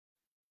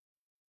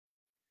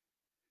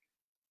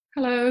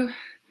Hello,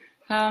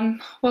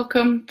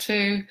 welcome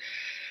to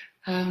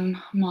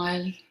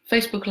my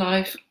Facebook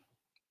Live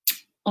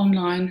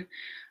online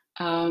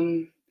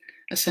um,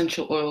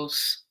 essential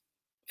oils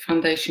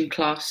foundation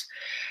class.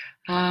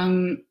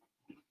 I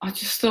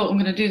just thought I'm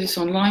going to do this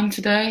online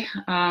today.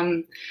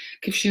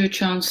 Gives you a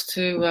chance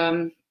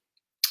to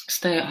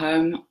stay at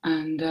home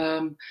and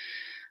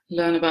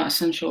learn about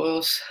essential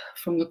oils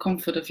from the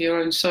comfort of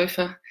your own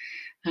sofa,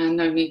 and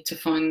no need to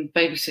find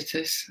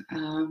babysitters.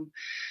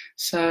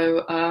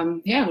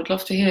 Yeah, I would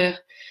love to hear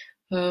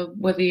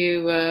whether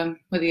you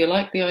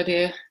like the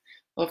idea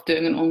of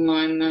doing an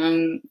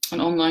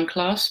online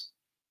class.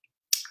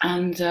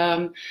 And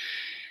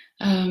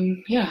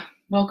yeah,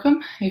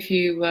 welcome if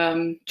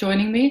you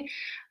joining me,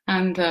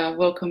 and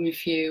welcome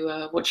if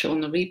you watch it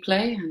on the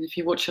replay. And if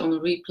you watch it on the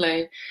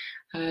replay,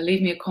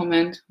 leave me a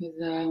comment with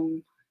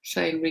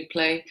saying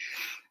replay,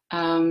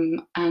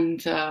 and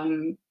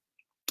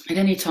at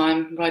any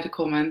time write a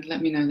comment.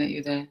 Let me know that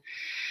you're there.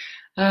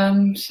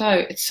 So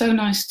it's so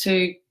nice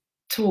to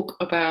talk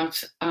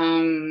about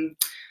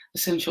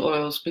essential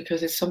oils,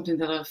 because it's something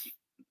that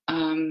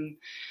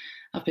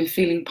I've been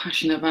feeling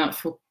passionate about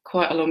for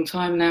quite a long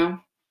time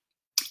now.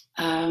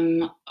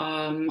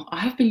 I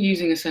have been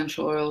using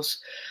essential oils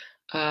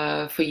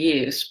for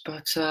years,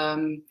 but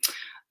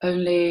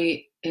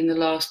only in the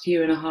last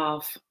year and a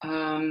half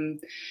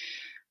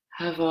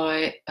have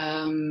I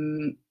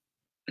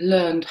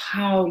learned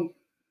how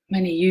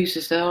many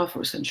uses there are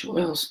for essential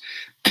oils.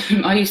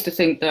 I used to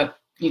think that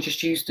you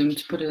just used them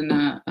to put in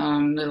a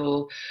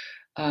little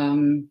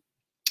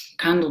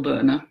candle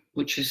burner,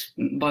 which is,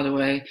 by the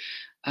way,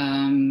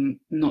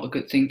 not a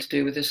good thing to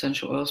do with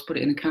essential oils. Put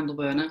it in a candle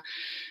burner,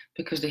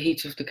 because the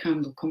heat of the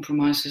candle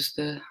compromises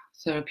the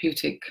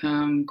therapeutic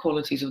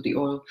qualities of the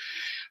oil.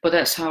 But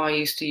that's how I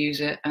used to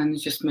use it, and it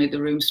just made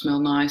the room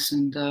smell nice,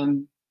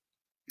 and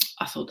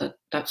I thought that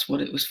that's what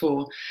it was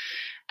for.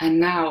 And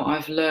now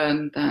I've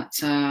learned that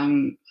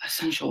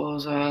essential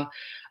oils are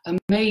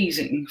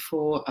amazing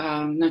for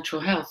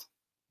natural health.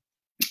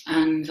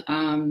 And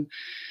I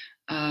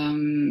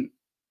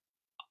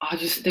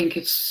just think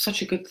it's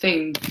such a good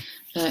thing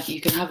that you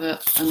can have an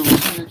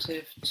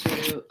alternative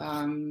to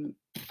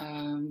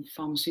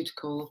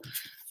pharmaceutical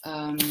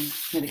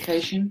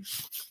medication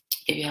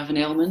if you have an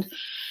ailment.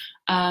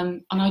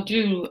 And I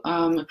do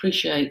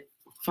appreciate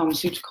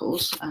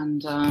pharmaceuticals,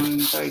 and I'm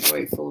very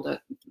grateful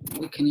that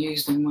we can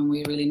use them when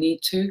we really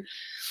need to.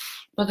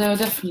 But there are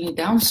definitely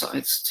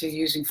downsides to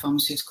using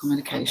pharmaceutical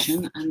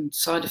medication and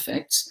side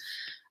effects.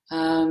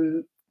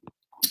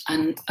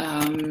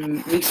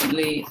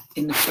 Recently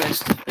in the press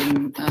there have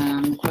been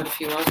quite a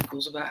few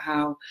articles about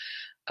how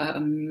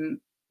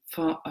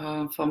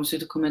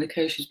pharmaceutical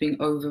medication is being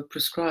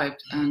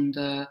overprescribed, and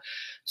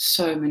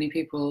so many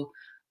people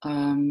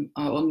are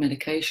on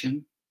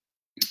medication,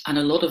 and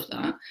a lot of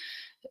that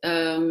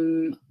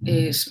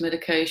is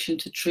medication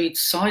to treat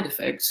side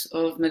effects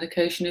of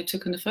medication they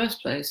took in the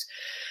first place.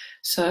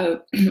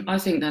 So I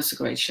think that's a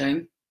great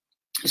shame,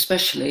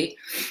 especially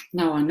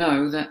now I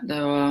know that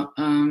there are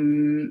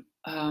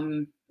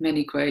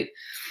many great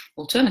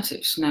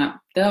alternatives. Now,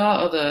 there are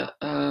other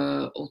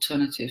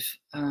alternative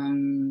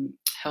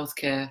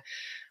healthcare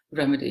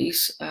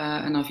remedies,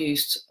 and I've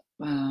used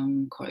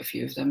quite a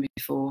few of them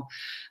before.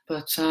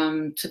 But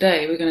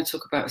today we're going to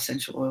talk about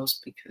essential oils,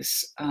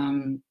 because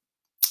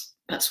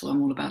that's what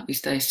I'm all about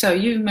these days. So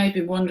you may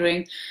be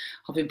wondering,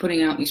 I've been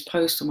putting out these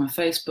posts on my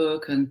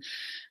Facebook, and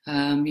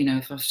you know,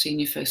 if I've seen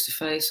you face to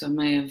face, I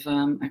may have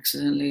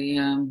accidentally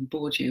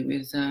bored you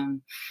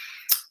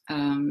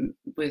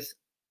with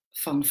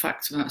fun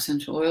facts about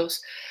essential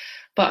oils.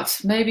 But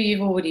maybe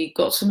you've already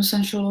got some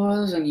essential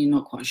oils and you're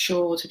not quite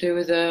sure what to do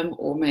with them,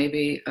 or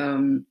maybe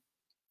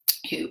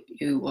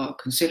you are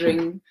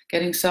considering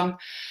getting some.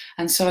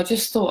 And so I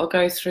just thought I'd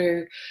go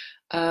through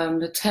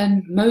the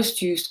 10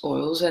 most used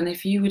oils, and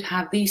if you would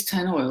have these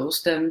 10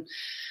 oils, then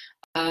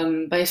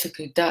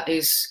basically that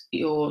is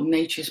your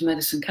nature's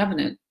medicine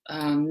cabinet.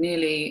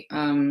 Nearly,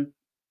 well, I'm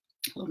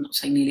not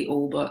saying nearly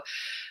all, but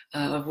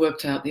I've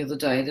worked out the other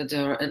day that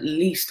there are at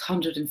least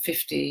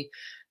 150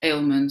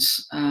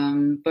 ailments,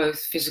 both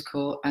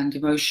physical and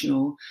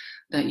emotional,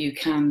 that you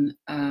can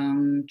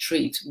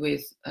treat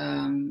with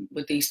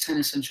these 10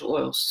 essential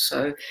oils.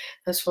 So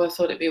that's why I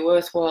thought it'd be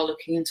worthwhile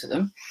looking into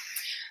them.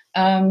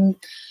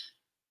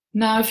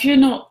 Now, if you're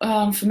not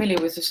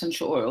familiar with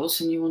essential oils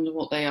and you wonder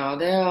what they are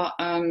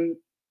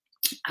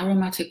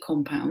aromatic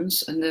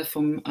compounds, and they're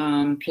from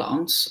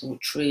plants or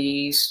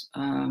trees.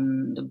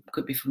 They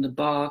could be from the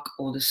bark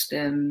or the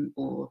stem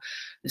or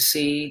the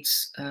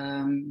seeds,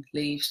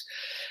 leaves,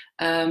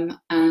 and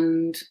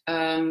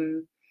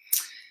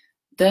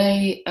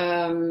they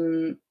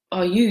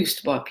are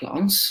used by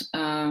plants,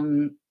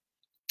 and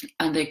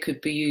they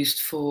could be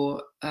used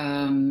for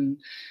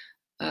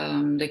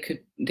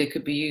they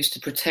could be used to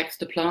protect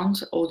the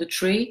plant or the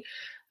tree.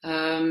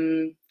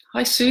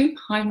 Hi Sue,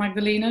 hi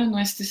Magdalena,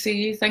 nice to see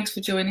you. Thanks for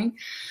joining.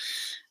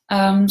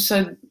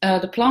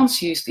 The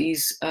plants use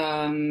these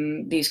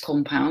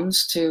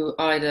compounds to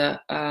either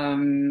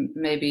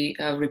maybe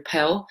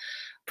repel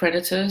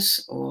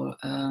predators or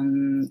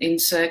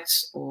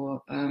insects,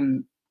 or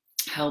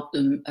help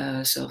them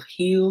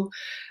self-heal,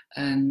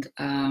 and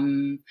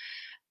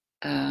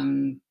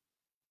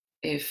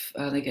if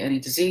they get any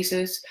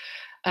diseases.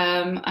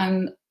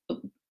 And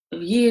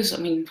years, I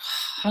mean,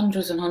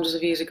 hundreds and hundreds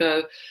of years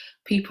ago,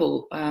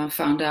 people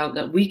found out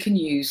that we can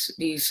use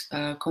these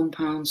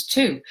compounds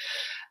too.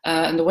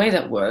 And the way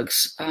that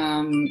works,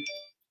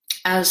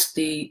 as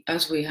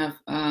we have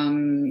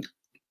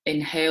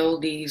inhale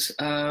these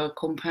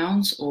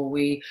compounds, or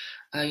we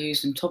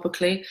use them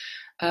topically,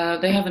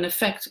 they have an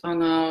effect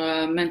on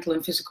our mental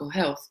and physical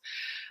health.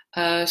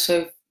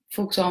 So,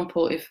 for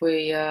example, if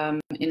we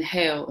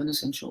inhale an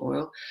essential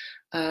oil,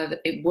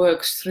 it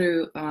works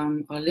through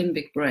our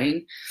limbic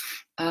brain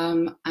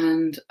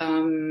and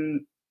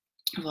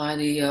via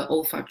the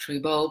olfactory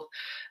bulb,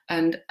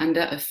 and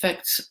that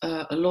affects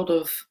a lot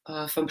of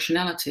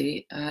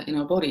functionality in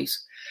our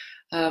bodies.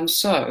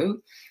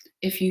 So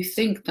if you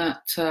think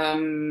that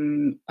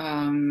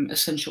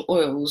essential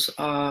oils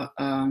are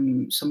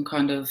some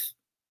kind of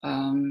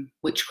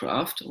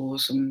witchcraft or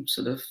some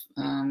sort of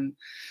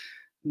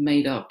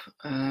made up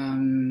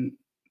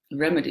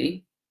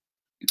remedy,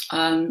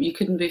 you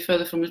couldn't be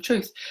further from the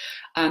truth.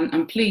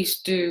 And please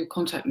do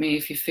contact me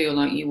if you feel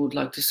like you would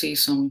like to see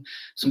some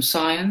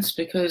science,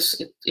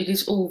 because it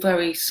is all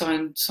very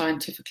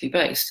scientifically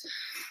based.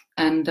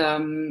 And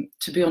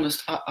to be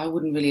honest, I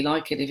wouldn't really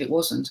like it if it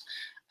wasn't.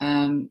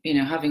 You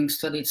know, having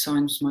studied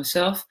science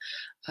myself,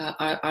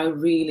 I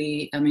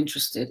really am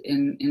interested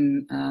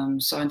in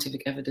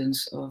scientific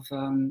evidence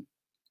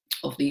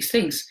of these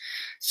things.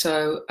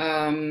 So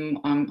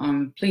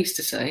I'm pleased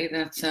to say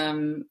that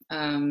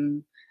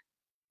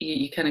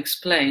you can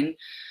explain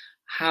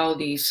how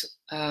these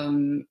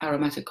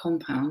aromatic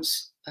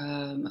compounds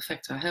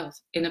affect our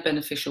health in a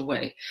beneficial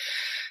way.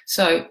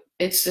 So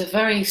it's a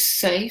very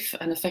safe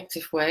and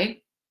effective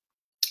way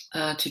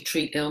to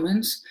treat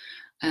ailments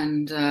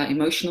and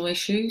emotional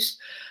issues.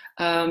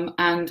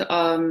 And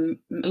a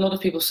lot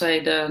of people say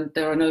that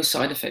there are no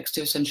side effects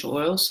to essential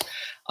oils.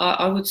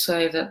 I would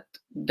say that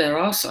there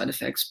are side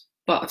effects,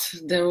 but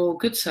they're all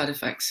good side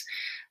effects.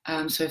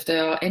 So if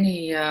there are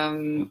any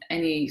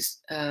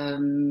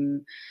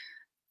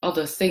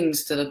other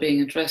things that are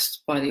being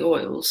addressed by the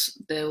oils,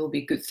 there will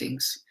be good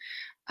things.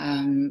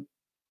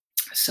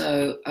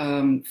 So,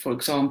 for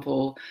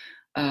example,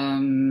 a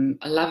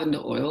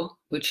lavender oil,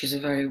 which is a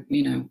very,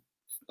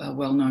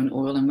 well-known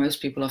oil, and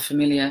most people are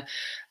familiar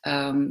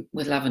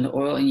with lavender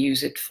oil and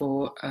use it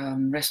for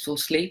restful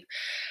sleep.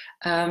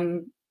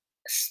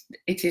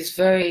 It is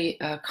very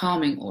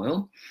calming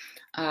oil,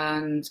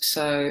 and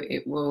so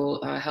it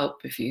will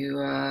help if you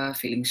are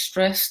feeling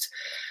stressed.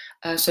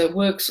 So it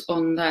works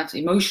on that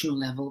emotional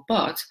level,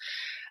 but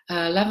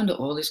lavender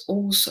oil is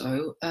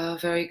also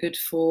very good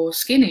for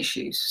skin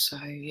issues. So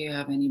if you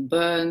have any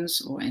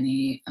burns or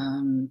any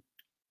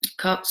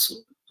cuts,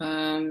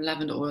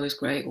 lavender oil is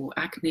great, or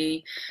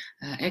acne,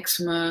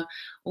 eczema,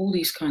 all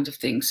these kinds of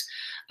things.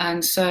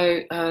 And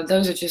so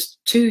those are just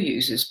two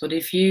uses, but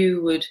if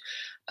you would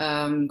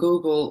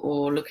Google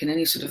or look in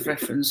any sort of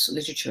reference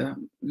literature,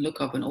 look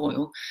up an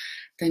oil,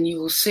 then you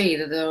will see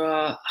that there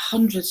are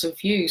hundreds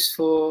of uses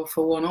for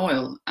one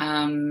oil,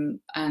 and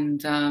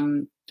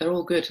they're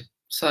all good.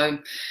 So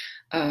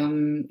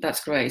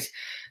that's great.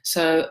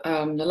 So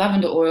the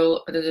lavender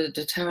oil, the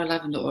doTERRA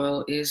lavender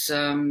oil is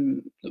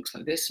looks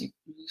like this. You're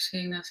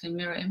seeing that in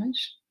mirror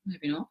image?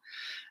 Maybe not.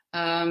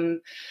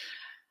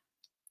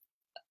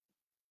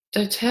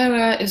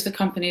 doTERRA is the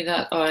company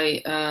that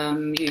I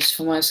use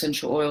for my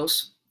essential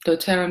oils.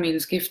 doTERRA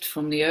means gift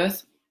from the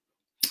earth,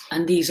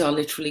 and these are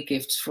literally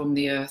gifts from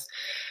the earth.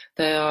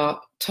 They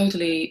are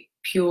totally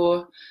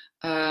pure,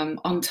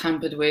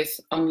 untampered with,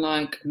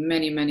 unlike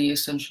many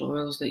essential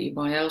oils that you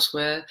buy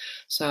elsewhere.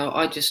 So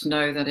I just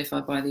know that if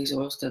I buy these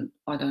oils, then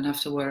I don't have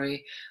to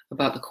worry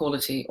about the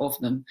quality of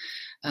them.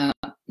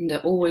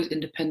 They're always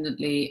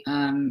independently,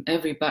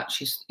 every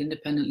batch is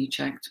independently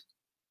checked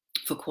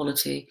for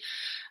quality.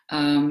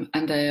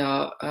 And they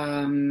are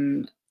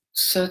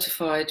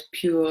certified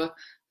pure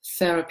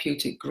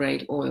therapeutic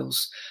grade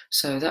oils.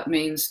 So that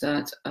means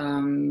that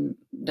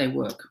they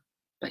work,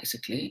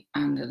 basically,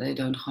 and that they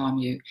don't harm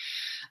you.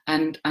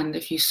 And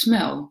if you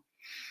smell,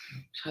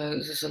 so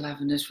this is a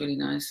lavender, it's really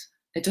nice.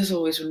 It does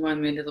always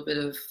remind me a little bit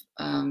of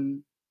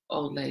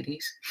old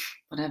ladies,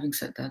 but having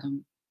said that,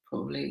 I'm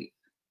probably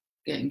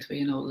getting to be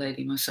an old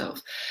lady myself.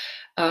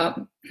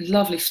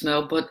 Lovely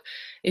smell, but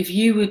if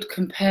you would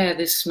compare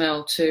this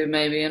smell to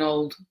maybe an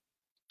old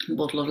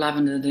bottle of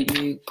lavender that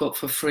you got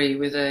for free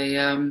with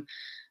a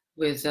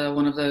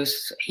one of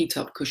those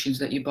heat-up cushions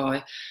that you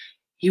buy,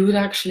 you would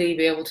actually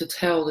be able to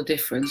tell the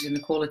difference in the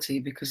quality,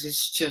 because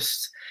it's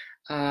just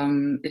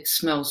it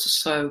smells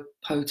so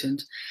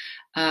potent.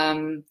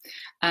 And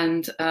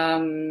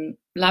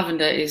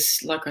lavender is,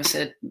 like I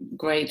said,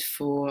 great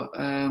for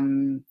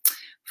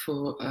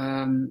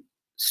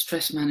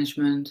stress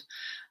management,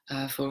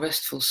 for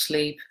restful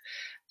sleep,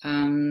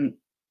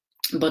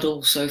 but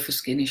also for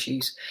skin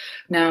issues.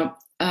 Now,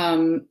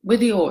 with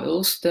the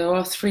oils, there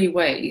are 3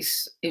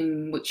 ways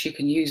in which you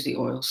can use the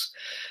oils.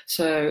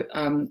 So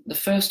the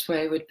first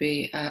way would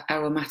be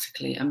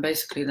aromatically, and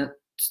basically that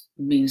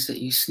means that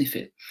you sniff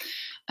it.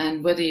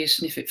 And whether you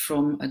sniff it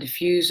from a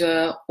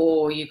diffuser,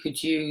 or you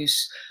could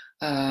use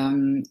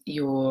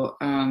your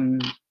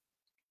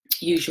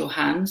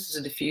hands as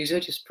a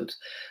diffuser. Just put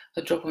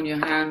a drop on your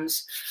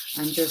hands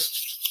and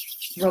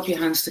just rub your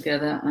hands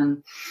together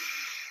and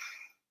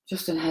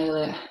just inhale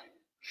it.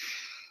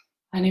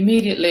 And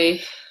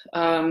immediately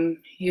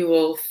you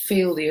will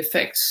feel the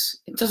effects.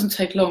 It doesn't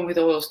take long with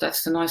oils.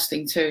 That's the nice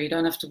thing too. You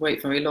don't have to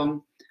wait very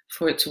long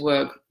for it to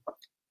work.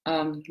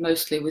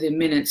 Mostly within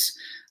minutes,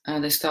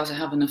 they start to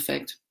have an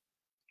effect.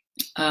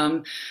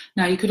 Now,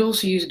 you could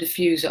also use a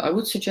diffuser. I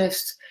would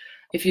suggest,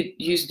 if you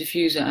use a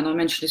diffuser, and I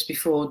mentioned this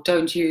before,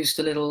 don't use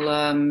the little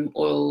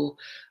oil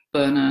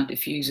burner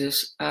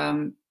diffusers,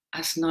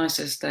 as nice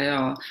as they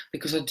are,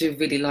 because I do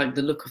really like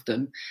the look of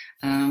them.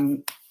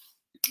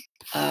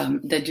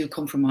 They do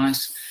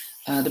compromise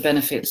the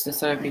benefits, the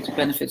therapeutic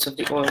benefits of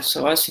the oil.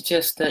 So I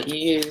suggest that you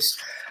use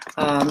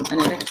an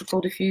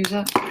electrical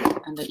diffuser,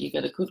 and that you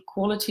get a good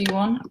quality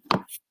one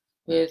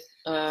with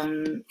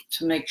to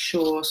make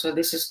sure. So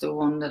this is the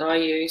one that I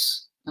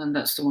use, and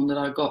that's the one that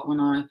I got when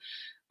I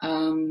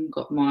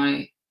got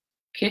my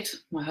kit,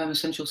 my Home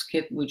Essentials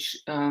kit, which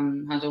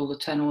has all the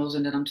 10 oils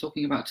in it I'm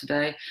talking about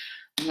today.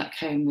 And that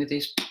came with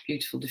this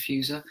beautiful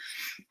diffuser.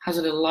 Has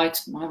a little light.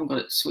 I haven't got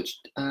it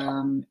switched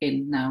in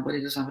now, but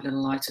it does have a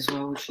little light as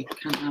well, which you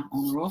can have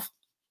on or off.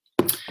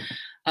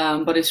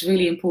 But it's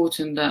really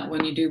important that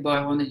when you do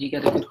buy one, that you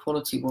get a good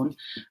quality one,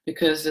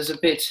 because there's a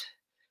bit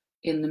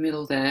in the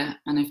middle there,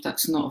 and if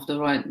that's not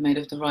made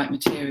of the right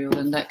material,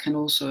 then that can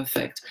also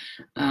affect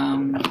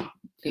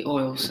the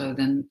oil. So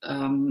then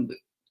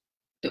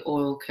the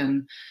oil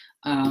can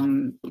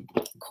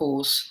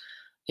cause,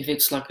 if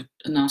it's like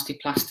a nasty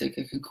plastic,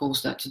 it can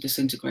cause that to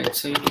disintegrate.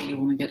 So you really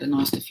want to get a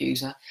nice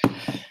diffuser.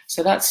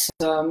 So that's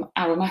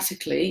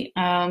aromatically.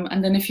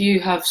 And then if you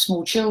have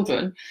small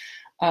children,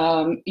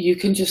 you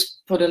can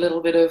just put a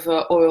little bit of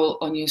oil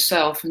on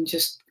yourself, and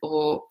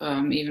or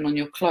even on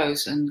your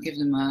clothes, and give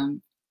them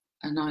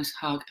a nice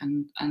hug,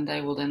 and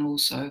they will then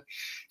also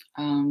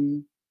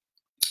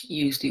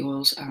use the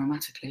oils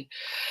aromatically.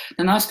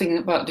 The nice thing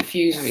about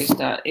diffuser is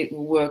that it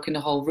will work in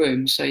the whole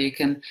room, so you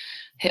can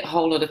hit a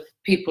whole lot of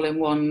people in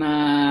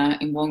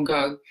one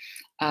go.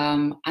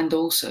 And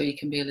also you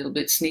can be a little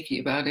bit sneaky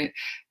about it.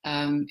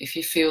 If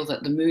you feel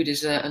that the mood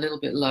is a little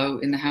bit low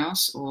in the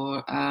house,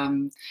 or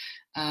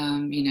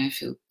you know,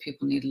 if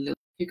people need a little,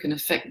 you can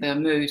affect their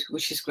mood,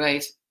 which is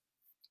great.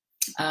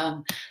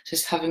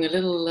 Just having a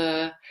little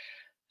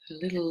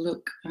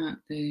look at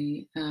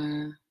the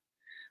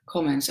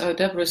comments. Oh,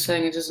 Deborah's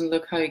saying it doesn't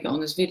look how you got on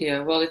this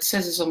video. Well, it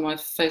says it's on my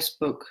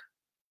Facebook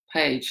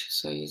page,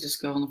 so you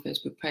just go on the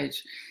Facebook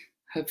page.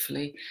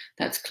 Hopefully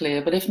that's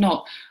clear, but if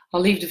not, I'll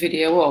leave the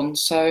video on.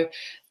 So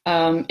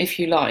if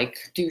you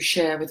like, do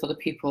share with other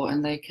people,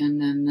 and they can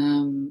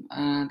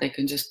then they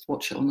can just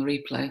watch it on the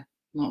replay.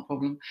 Not a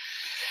problem.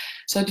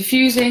 So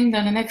diffusing,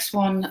 then the next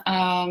one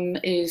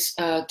is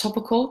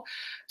topical.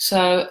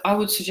 So I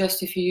would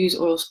suggest, if you use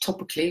oils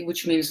topically,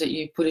 which means that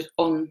you put it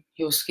on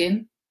your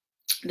skin,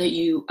 that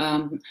you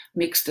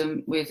mix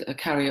them with a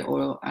carrier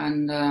oil,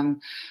 and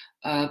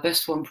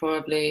best one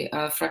probably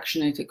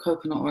fractionated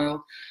coconut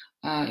oil.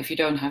 If you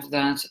don't have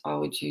that, I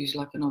would use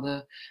like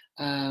another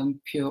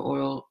pure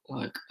oil,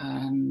 like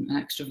an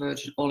extra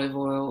virgin olive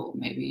oil, or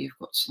maybe you've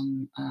got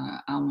some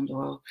almond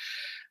oil,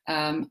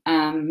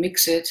 and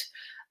mix it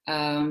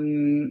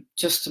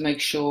just to make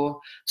sure.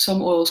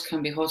 Some oils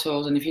can be hot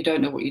oils, and if you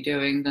don't know what you're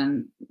doing,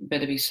 then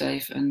better be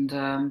safe and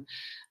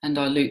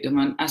dilute them.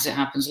 And as it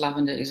happens,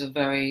 lavender is a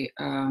very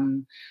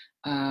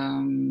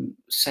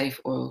safe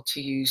oil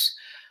to use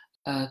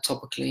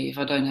topically. If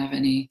I don't have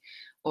any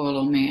oil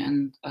on me,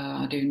 and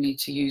I do need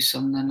to use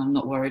some, then I'm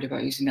not worried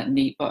about using that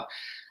neat. But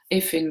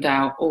if in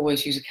doubt,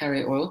 always use a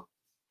carrier oil.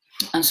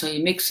 And so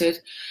you mix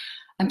it.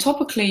 And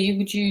topically, you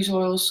would use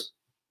oils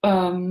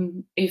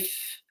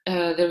if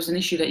there's an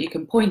issue that you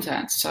can point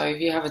at. So if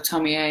you have a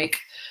tummy ache,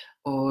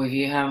 or if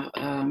you have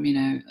you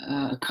know,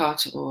 a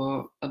cut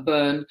or a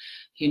burn,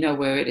 you know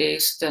where it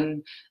is,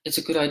 then it's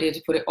a good idea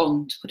to put it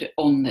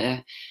on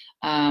there.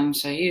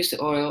 So use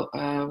the oil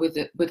with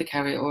the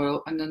carrier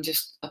oil, and then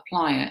just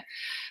apply it.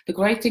 The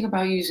great thing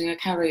about using a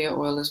carrier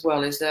oil as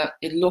well is that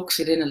it locks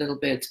it in a little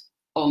bit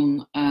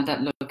on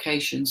that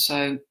location.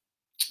 So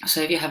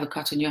if you have a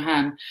cut on your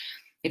hand,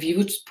 if you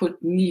would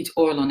put neat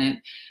oil on it,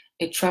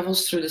 it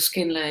travels through the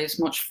skin layers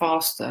much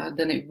faster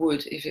than it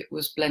would if it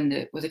was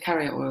blended with a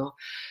carrier oil.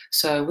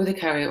 So with a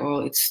carrier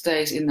oil, it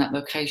stays in that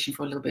location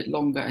for a little bit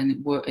longer, and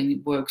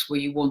it works where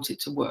you want it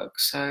to work.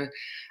 So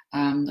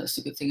that's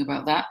the good thing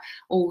about that.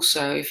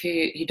 Also, if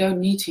you don't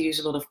need to use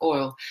a lot of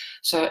oil.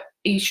 So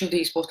each of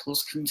these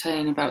bottles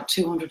contain about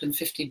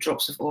 250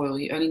 drops of oil.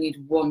 You only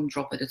need 1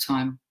 drop at a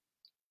time.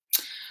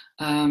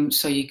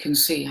 So you can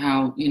see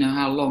how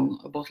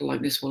long a bottle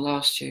like this will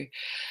last you.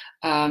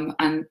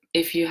 And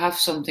if you have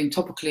something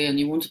topically and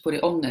you want to put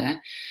it on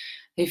there,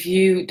 if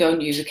you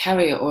don't use a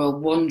carrier oil,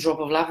 1 drop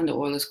of lavender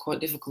oil is quite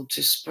difficult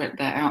to spread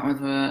that out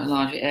over a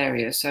larger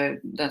area. So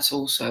that's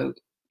also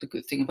the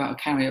good thing about a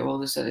carrier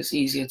oil, is that it's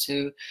easier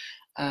to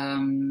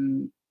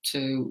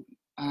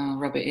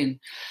rub it in.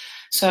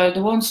 So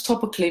the ones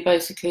topically,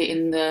 basically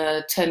in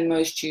the 10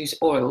 most used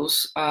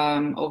oils,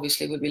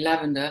 obviously would be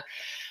lavender,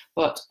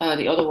 but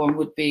the other one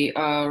would be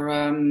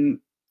our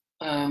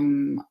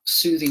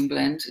soothing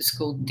blend. It's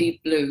called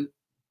Deep Blue,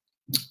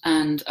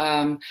 and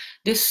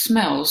this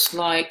smells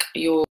like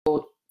your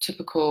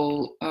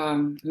typical,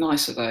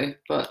 nicer though,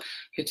 but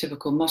your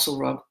typical muscle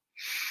rub.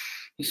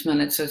 You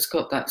smell it, so it's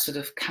got that sort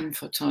of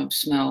camphor type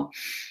smell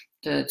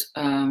that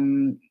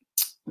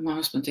my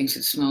husband thinks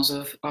it smells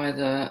of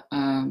either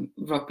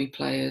rugby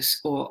players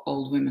or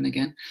old women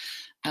again.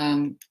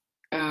 Why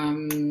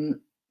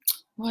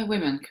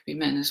women? Could be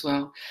men as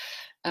well.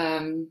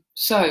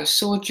 So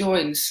sore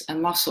joints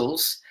and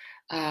muscles,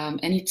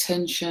 any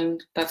tension,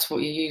 that's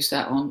what you use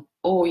that on.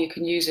 Or you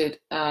can use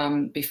it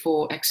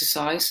before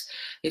exercise.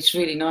 It's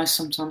really nice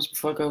sometimes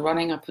before I go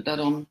running. I put that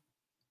on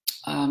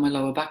my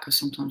lower back. I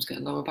sometimes get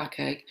a lower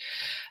backache.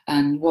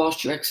 And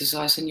whilst you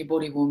exercise and your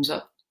body warms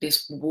up,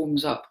 this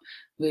warms up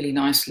really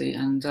nicely.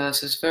 And so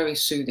it's very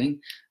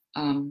soothing.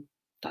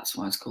 That's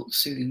why it's called the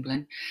soothing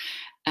blend.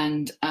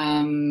 And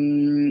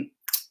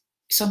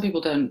some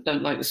people don't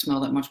like the smell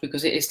that much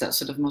because it is that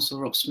sort of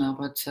muscle rub smell,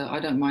 but I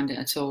don't mind it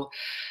at all.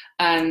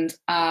 And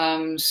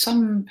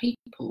some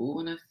people,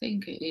 and I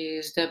think it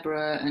is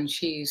Deborah, and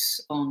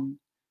she's on,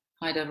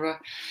 hi Deborah,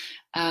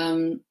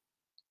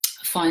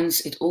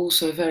 finds it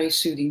also very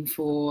soothing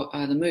for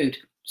the mood.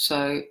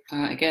 So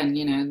again,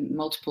 you know,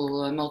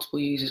 multiple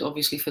uses.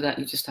 Obviously for that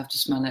you just have to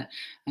smell it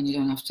and you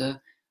don't have to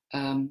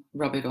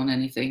rub it on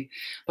anything.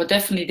 But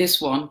definitely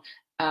this one,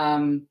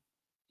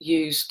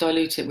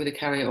 dilute it with a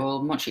carrier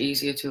oil, much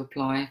easier to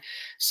apply.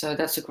 So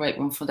that's a great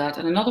one for that.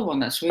 And another one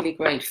that's really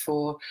great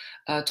for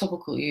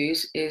topical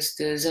use is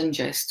the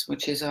Zengest,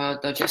 which is our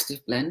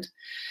digestive blend.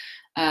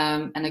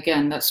 And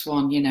again, that's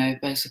one, you know,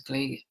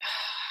 basically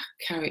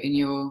carry it in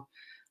your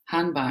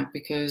handbag,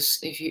 because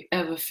if you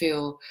ever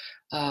feel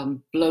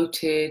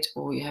bloated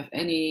or you have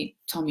any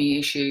tummy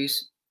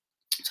issues,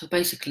 so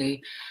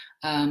basically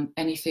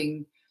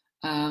anything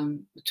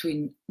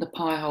between the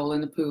pie hole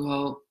and the poo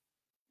hole,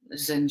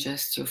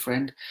 Zengest, your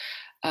friend.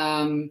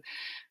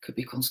 Could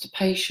be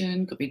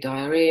constipation, could be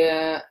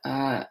diarrhea.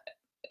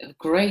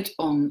 Great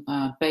on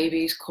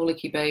babies,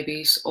 colicky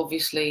babies.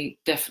 Obviously,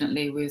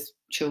 definitely with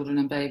children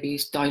and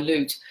babies.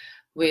 Dilute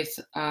with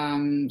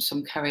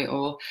some carrier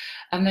oil,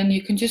 and then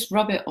you can just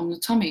rub it on the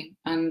tummy,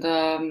 and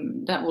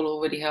that will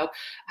already help.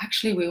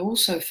 Actually, we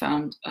also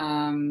found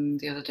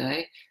the other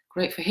day,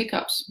 great for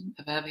hiccups.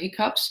 If I have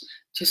hiccups,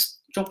 just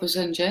drop a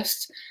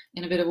Zengest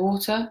in a bit of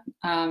water,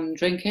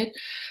 drink it.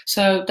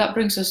 So that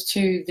brings us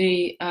to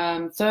the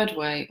third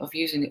way of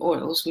using the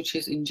oils, which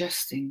is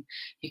ingesting.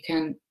 You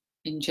can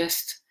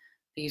ingest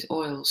these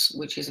oils,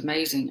 which is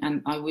amazing.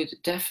 And I would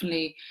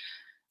definitely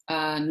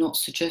not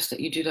suggest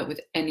that you do that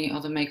with any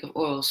other make of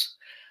oils.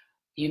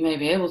 You may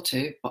be able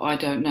to, but I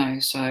don't know.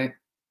 So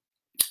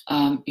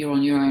you're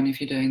on your own if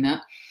you're doing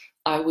that.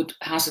 I would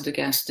hazard a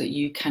guess that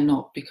you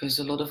cannot, because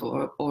a lot of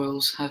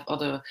oils have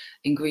other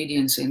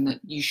ingredients in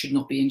that you should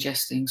not be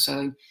ingesting.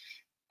 So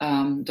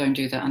don't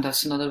do that. And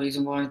that's another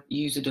reason why I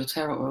use the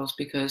doTERRA oils,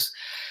 because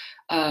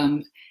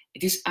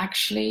it is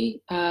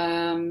actually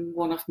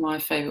one of my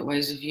favorite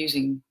ways of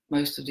using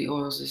most of the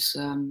oils is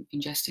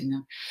ingesting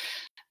them.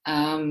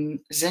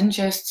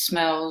 Zengest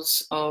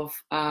smells of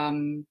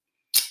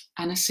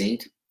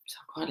aniseed, so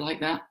I quite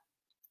like that.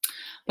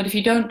 But if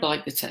you don't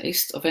like the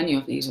taste of any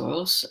of these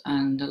oils,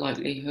 and the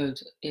likelihood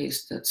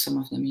is that some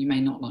of them you may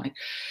not like,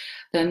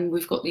 then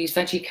we've got these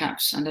veggie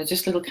caps, and they're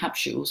just little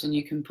capsules, and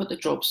you can put the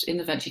drops in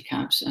the veggie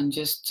caps and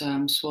just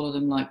swallow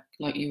them like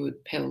you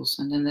would pills,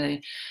 and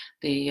then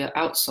the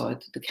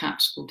outside, the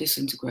caps will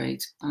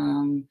disintegrate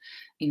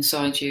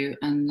inside you,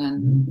 and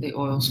then the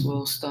oils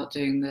will start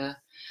doing their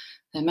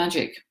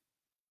magic.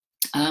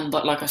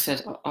 But like I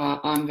said,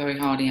 I'm very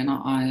hardy, and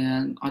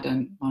I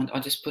don't mind. I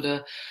just put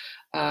a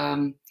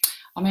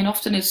I mean,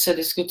 often it's said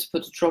it's good to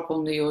put a drop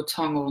under your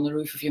tongue or on the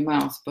roof of your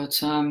mouth, but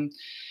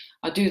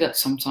I do that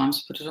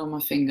sometimes, put it on my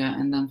finger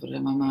and then put it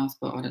in my mouth,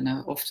 but I don't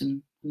know,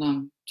 often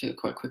do it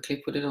quite quickly,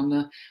 put it on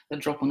the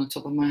drop on the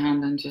top of my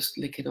hand and just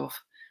lick it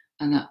off,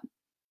 and that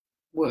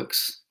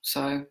works.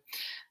 So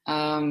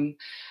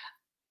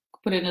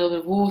put it in a little bit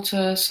of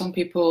water. Some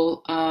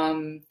people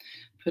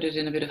put it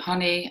in a bit of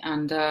honey,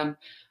 and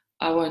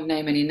I won't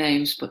name any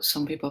names, but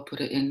some people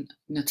put it in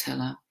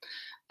Nutella.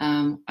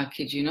 I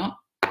kid you not,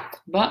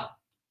 but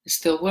it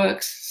still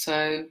works,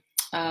 so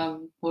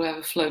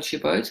whatever floats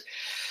your boat.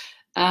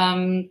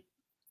 So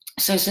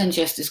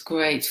Zengest is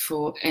great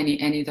for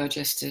any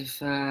digestive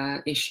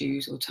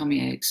issues or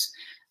tummy aches.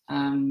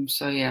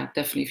 So yeah,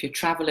 definitely if you're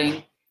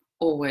traveling,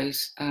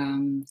 always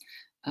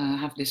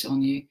have this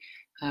on you,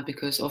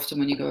 because often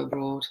when you go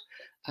abroad,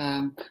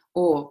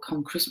 or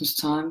come Christmas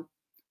time,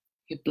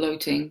 you're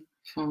bloating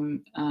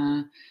from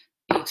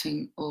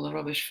eating all the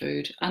rubbish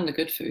food and the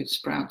good food,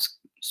 sprouts,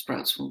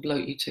 sprouts will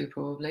bloat you too,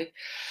 probably.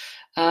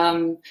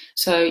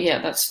 So yeah,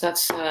 that's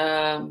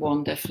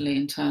one definitely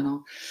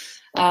internal.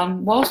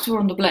 Whilst we're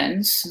on the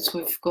blends, since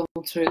we've gone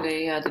through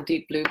the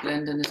Deep Blue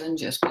blend and the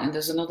Zengest blend,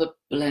 there's another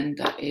blend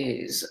that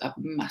is a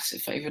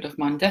massive favourite of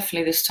mine.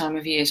 Definitely this time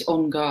of year is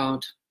On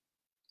Guard.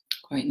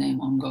 Great name,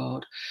 On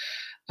Guard.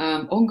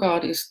 On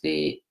Guard is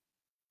the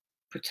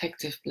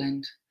protective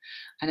blend,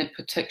 and it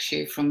protects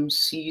you from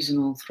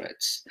seasonal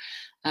threats.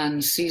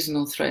 And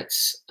seasonal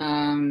threats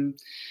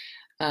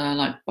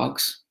like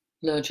bugs,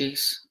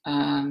 allergies,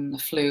 the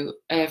flu.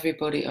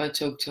 Everybody I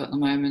talk to at the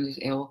moment is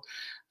ill,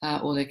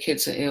 or their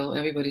kids are ill.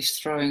 Everybody's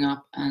throwing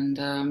up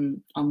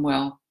and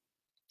unwell.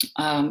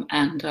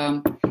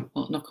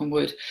 Well, knock on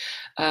wood,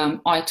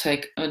 I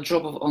take a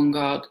drop of On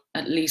Guard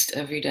at least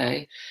every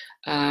day.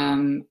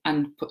 And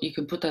you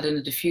can put that in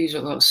a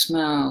diffuser. Well, it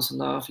smells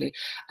lovely,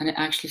 and it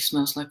actually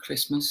smells like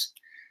Christmas.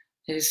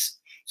 It's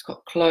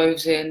got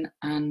cloves in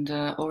and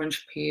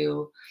orange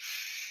peel.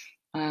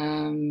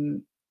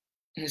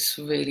 It's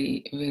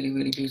really, really,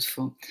 really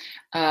beautiful.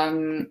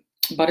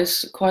 But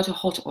it's quite a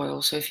hot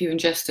oil, so if you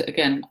ingest it,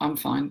 again, I'm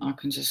fine. I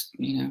can just,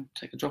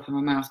 take a drop in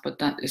my mouth. But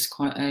that is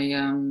quite a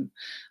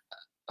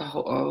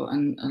hot oil,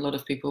 and a lot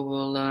of people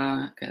will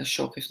get a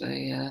shock if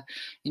they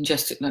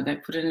ingest it. Like they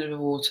put it in a bit of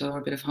water or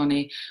a bit of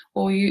honey,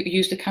 or you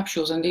use the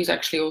capsules. And these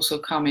actually also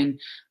come in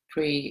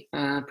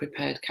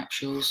prepared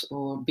capsules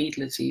or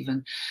beadlets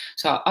even.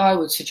 So I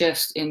would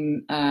suggest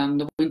in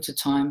the winter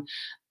time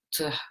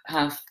to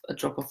have a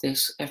drop of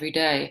this every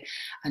day.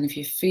 And if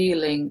you're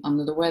feeling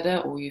under the weather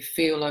or you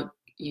feel like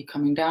you're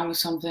coming down with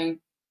something,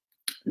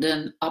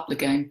 then up the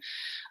game.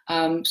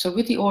 So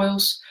with the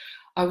oils,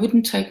 I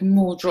wouldn't take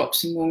more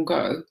drops in one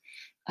go.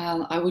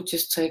 I would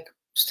just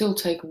still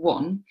take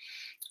one,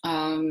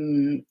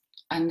 and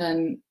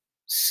then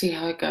see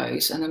how it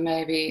goes, and then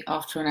maybe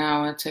after an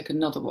hour take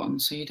another one.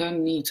 So you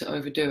don't need to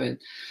overdo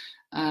it.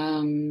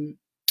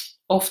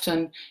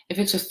 Often, if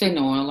it's a thin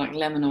oil, like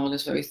lemon oil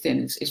is very thin,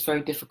 it's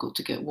very difficult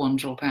to get one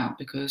drop out,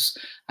 because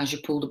as you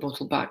pull the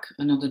bottle back,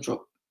 another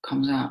drop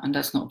comes out, and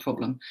that's not a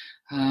problem.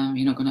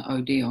 You're not going to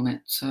OD on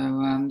it, so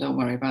don't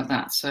worry about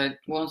that. So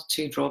 1 to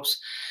 2 drops,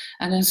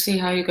 and then see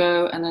how you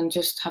go, and then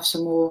just have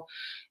some more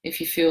if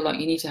you feel like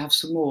you need to have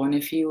some more. And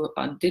if you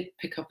did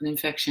pick up an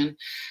infection,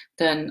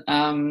 then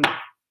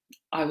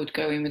I would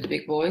go in with the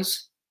big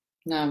boys.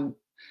 Now,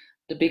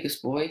 the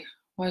biggest boy,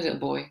 why is it a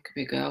boy? It could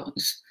be a girl.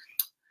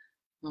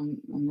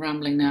 I'm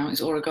rambling now.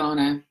 It's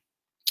oregano.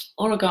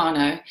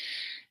 Oregano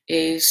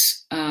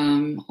is,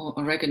 or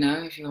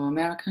oregano if you're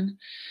American,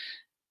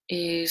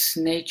 is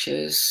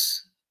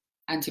nature's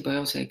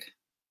antibiotic.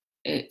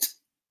 It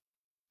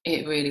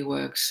really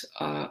works.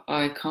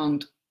 I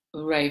can't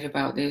rave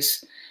about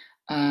this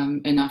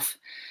enough.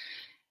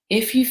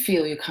 If you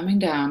feel you're coming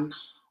down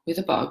with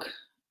a bug,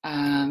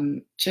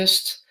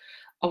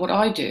 what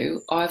I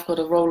do, I've got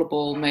a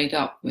rollerball made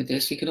up with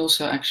this. You can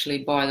also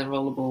actually buy the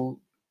rollerball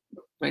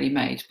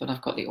ready-made, but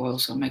I've got the oil,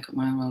 so I make up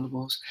my own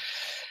rollerballs.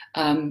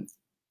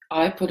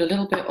 I put a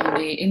little bit on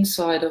the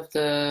inside of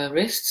the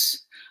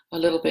wrists, a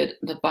little bit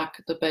at the back,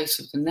 at the base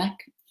of the neck,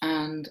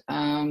 and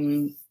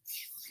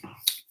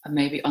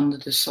maybe under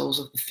the soles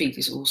of the feet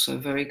is also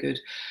a very good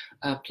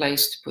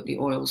place to put the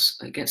oils.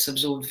 It gets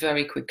absorbed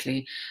very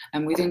quickly,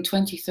 and within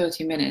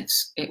 20-30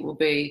 minutes it will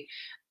be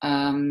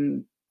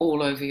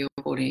all over your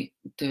body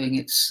doing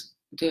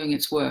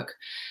its work.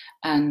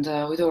 And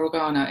with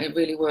oregano, it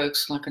really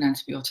works like an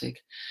antibiotic.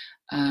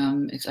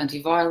 It's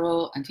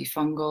antiviral,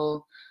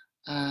 antifungal,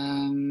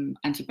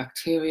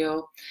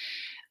 antibacterial.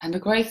 And the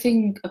great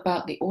thing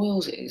about the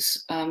oils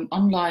is,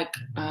 unlike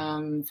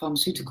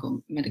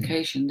pharmaceutical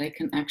medication, they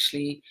can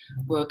actually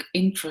work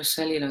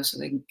intracellular, so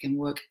they can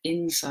work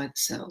inside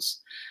the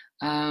cells.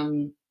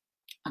 And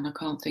I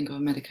can't think of a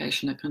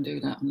medication that can do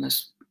that,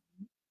 unless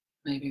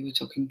maybe we're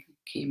talking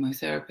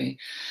chemotherapy.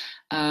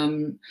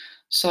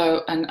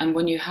 So, and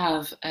when you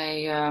have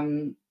a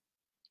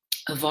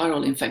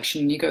viral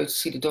infection, you go to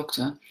see the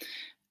doctor,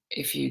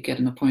 if you get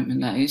an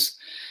appointment, that is,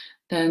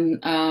 then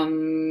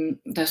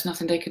there's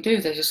nothing they could do.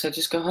 They just said,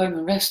 just go home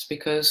and rest,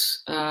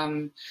 because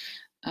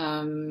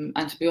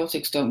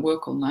antibiotics don't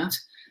work on that.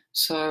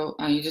 So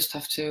you just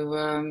have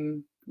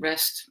to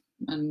rest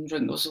and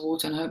drink lots of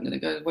water and hope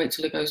that wait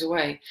till it goes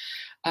away.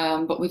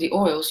 But with the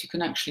oils, you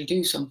can actually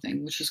do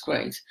something, which is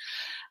great.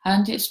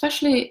 And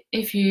especially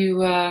if you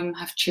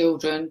have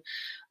children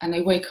and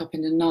they wake up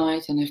in the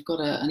night and they've got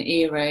an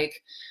earache,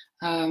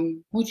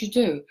 what do you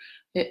do?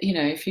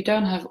 If you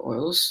don't have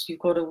oils,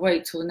 you've got to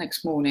wait till the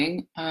next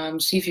morning,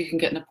 see if you can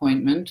get an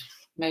appointment.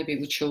 Maybe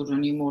with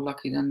children, you're more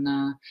lucky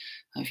than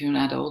if you're an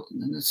adult,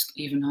 then it's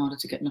even harder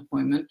to get an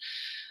appointment.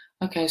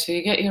 Okay, so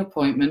you get your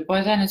appointment.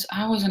 By then, it's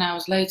hours and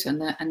hours later,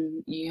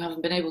 and you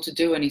haven't been able to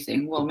do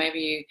anything. Well, maybe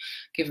you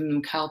give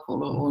them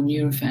Calpol or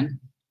Nurofen.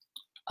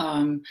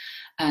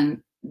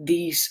 And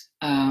these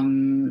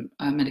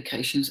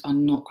medications are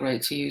not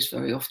great to use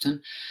very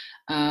often.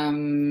 I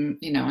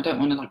don't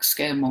want to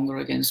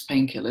scaremonger against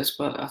painkillers,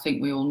 but I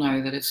think we all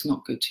know that it's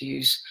not good to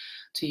use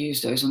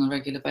those on a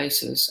regular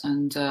basis.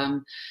 And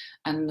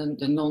and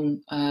the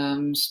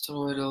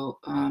non-steroidal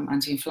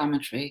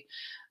anti-inflammatory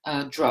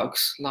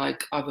drugs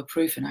like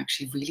ibuprofen are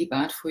actually really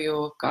bad for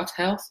your gut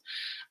health.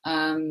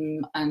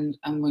 And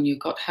when your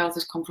gut health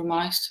is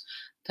compromised,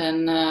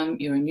 then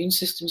your immune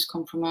system is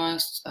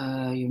compromised,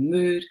 your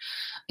mood.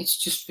 It's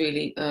just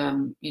really,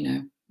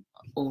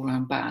 all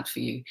around bad for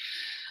you.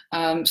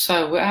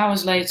 So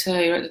hours later,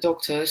 you're at the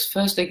doctor's.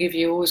 First,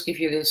 they always give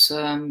you this,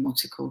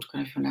 what's it called?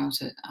 Can I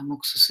pronounce it?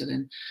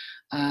 Amoxicillin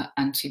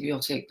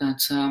antibiotic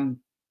that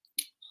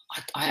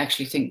I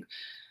actually think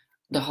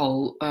the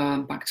whole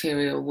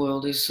bacterial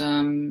world is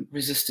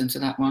resistant to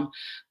that one.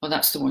 Well,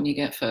 that's the one you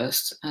get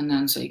first. And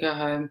then so you go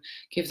home,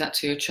 give that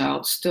to your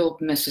child, still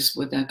messes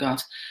with their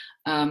gut,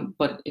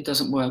 but it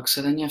doesn't work.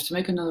 So then you have to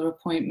make another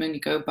appointment.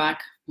 You go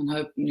back and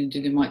hope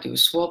they might do a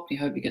swap. You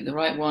hope you get the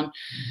right one.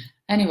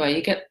 Anyway,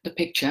 you get the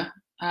picture.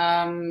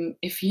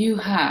 If you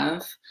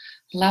have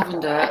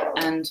lavender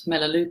and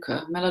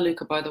melaleuca,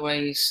 by the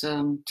way, is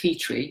tea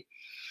tree.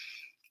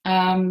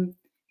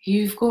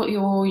 You've got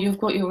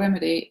your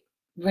remedy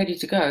ready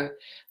to go.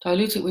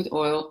 Dilute it with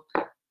oil.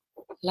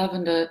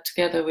 Lavender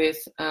together with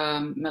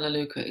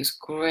melaleuca is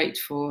great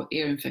for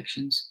ear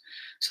infections.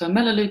 So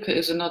melaleuca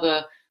is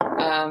another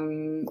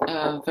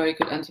very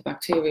good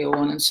antibacterial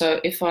one. And so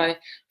if I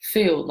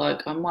feel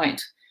like I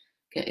might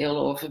get ill,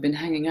 or if I've been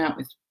hanging out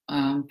with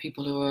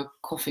people who are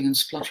coughing and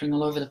spluttering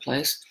all over the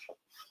place,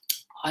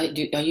 I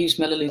use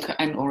melaleuca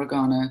and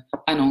oregano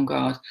and On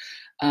Guard.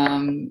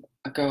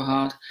 I go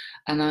hard,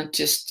 and I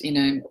just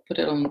put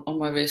it on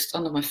my wrist,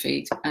 under my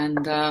feet,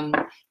 and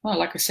well,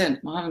 like I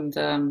said, I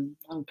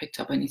haven't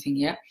picked up anything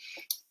yet.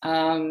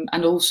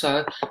 And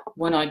also,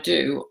 when I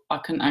do, I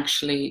can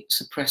actually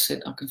suppress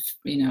it. I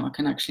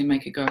can actually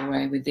make it go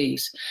away with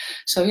these.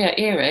 So yeah,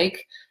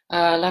 earache,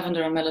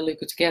 lavender and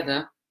melaleuca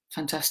together,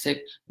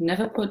 fantastic.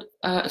 Never put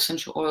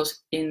essential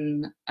oils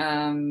in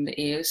the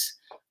ears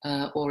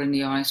or in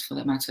the eyes, for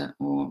that matter,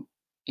 or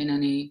in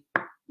any,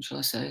 what shall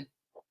I say,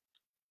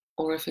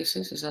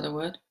 orifices, is that a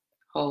word?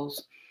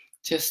 Holes.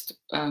 Just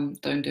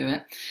don't do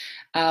it.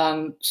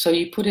 So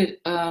you put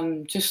it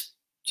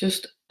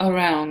just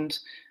around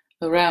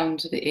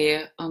the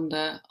ear,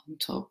 under, on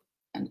top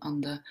and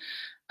under.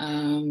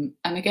 And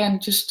again,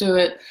 just do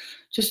it,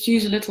 just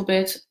use a little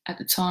bit at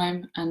a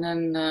time, and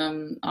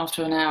then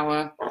after an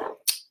hour,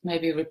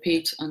 maybe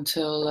repeat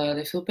until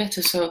they feel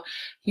better. So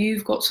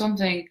you've got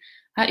something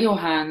at your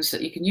hands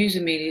that you can use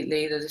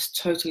immediately that is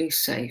totally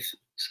safe.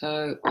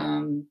 So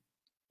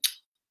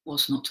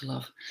what's not to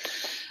love?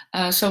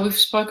 So we've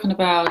spoken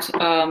about,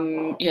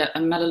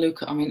 and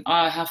melaleuca. I mean,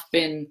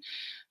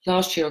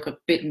 last year I got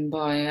bitten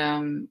by,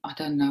 I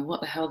don't know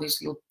what the hell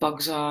these little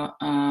bugs are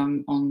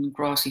on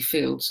grassy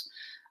fields.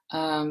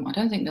 I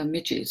don't think they're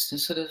midgets, they're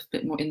sort of a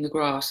bit more in the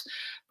grass,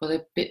 but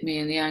they bit me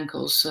in the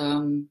ankles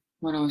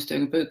when I was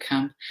doing a boot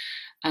camp,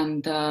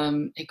 and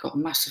it got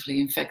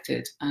massively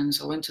infected. And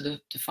so I went to the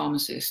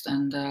pharmacist,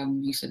 and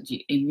he said,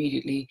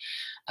 immediately,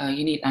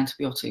 you need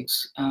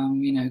antibiotics.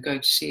 Go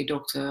to see a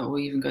doctor, or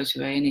even go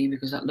to A&E,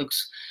 because that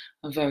looks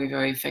very,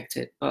 very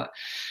infected. But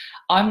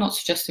I'm not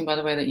suggesting, by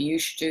the way, that you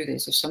should do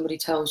this. If somebody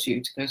tells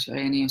you to go to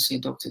A&E and see a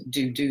doctor,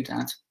 do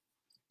that.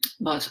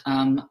 But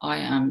I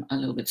am a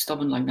little bit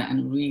stubborn like that,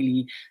 and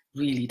really,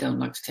 really don't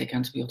like to take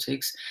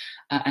antibiotics.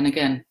 And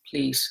again,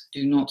 please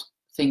do not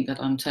think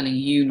that I'm telling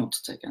you not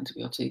to take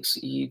antibiotics.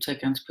 You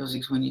take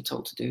antibiotics when you're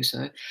told to do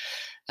so,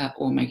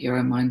 or make your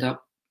own mind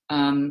up.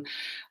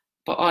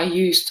 But I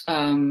used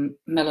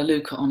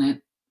melaleuca on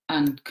it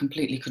and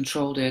completely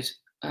controlled it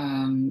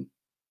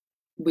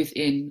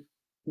within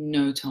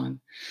no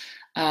time.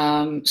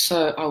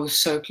 So I was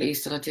so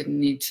pleased that I didn't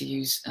need to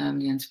use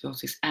the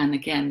antibiotics. And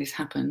again, this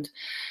happened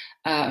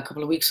a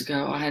couple of weeks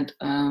ago. I had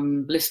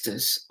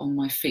blisters on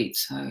my feet.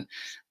 So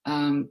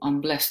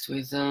I'm blessed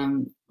with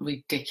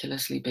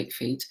ridiculously big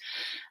feet,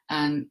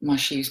 and my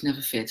shoes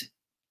never fit.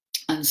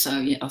 And so,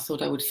 yeah, I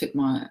thought I would fit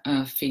my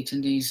feet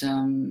in these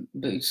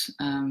boots.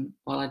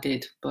 Well, I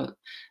did, but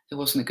it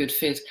wasn't a good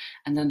fit.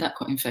 And then that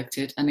got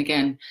infected. And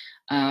again,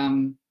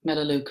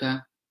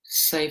 melaleuca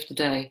saved the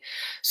day.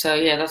 So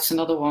yeah, that's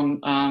another one.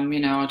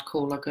 I'd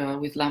call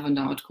with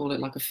lavender, I'd call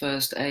it like a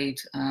first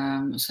aid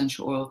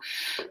essential oil.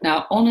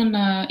 Now, on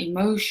an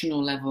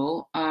emotional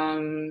level,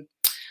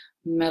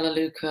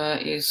 melaleuca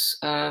is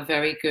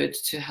very good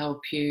to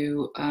help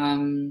you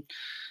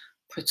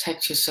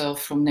protect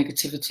yourself from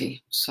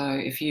negativity. So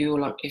if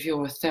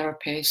you're a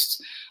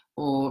therapist,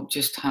 or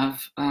just have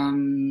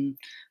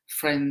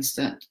friends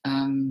that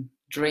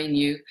drain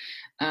you,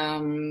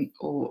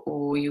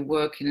 or you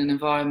work in an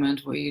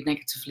environment where you're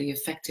negatively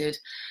affected,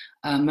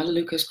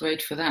 melaleuca is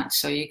great for that.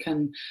 So you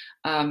can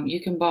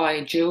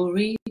buy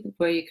jewelry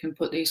where you can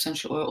put the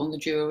essential oil on the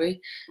jewelry,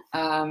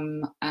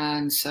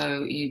 and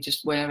so you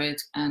just wear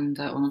it and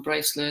on a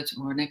bracelet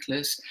or a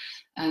necklace,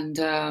 and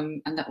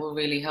that will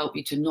really help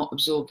you to not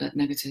absorb that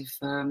negative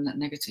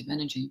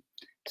energy.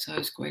 So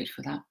it's great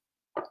for that.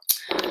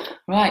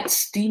 Right,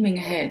 steaming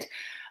ahead.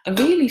 A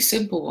really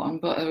simple one,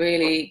 but a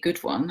really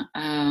good one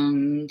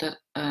that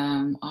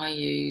I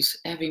use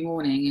every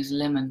morning is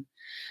lemon.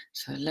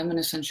 So lemon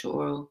essential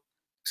oil,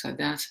 like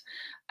that.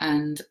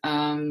 And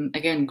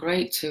again,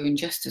 great to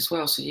ingest as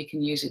well. So you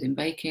can use it in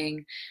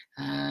baking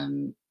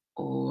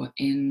or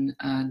in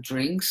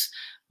drinks.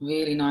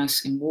 Really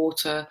nice in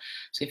water.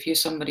 So if you're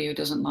somebody who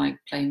doesn't like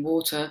plain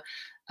water,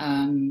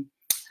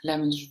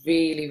 lemon's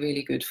really,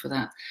 really good for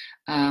that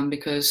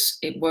because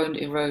it won't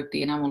erode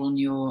the enamel on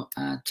your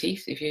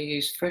teeth if you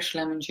use fresh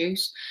lemon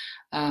juice.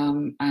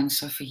 And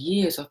so for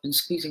years I've been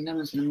squeezing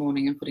lemons in the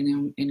morning and putting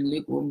them in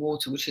lukewarm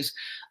water, which is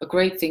a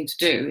great thing to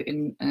do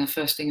in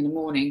first thing in the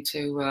morning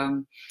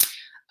to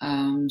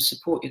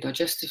support your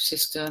digestive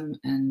system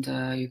and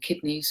your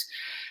kidneys.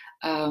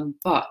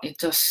 But it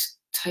does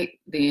take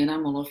the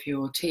enamel off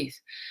your teeth.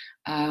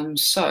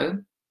 So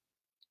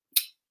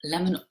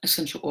lemon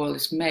essential oil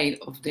is made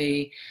of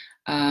the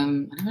I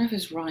don't know if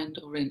it's rind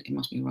or rind. It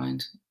must be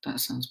rind. That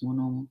sounds more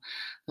normal.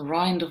 The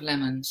rind of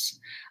lemons,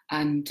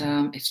 and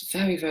it's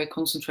very, very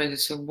concentrated.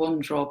 So one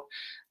drop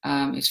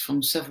is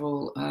from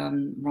several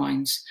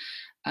rinds,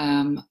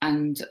 and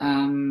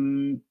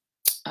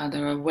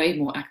there are way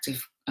more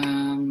active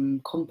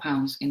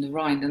compounds in the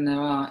rind than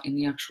there are in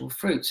the actual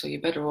fruit. So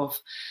you're better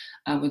off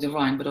with the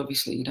rind, but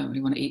obviously you don't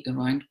really want to eat the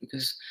rind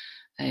because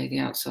the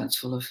outside's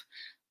full of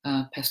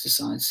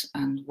pesticides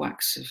and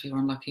wax if you're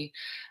unlucky,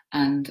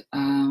 and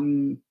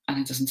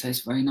it doesn't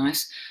taste very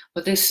nice.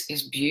 But this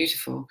is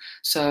beautiful.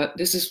 So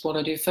this is what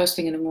I do first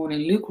thing in the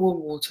morning: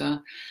 lukewarm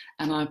water,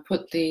 and I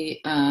put the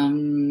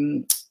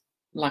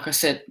like I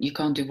said, you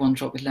can't do one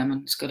drop with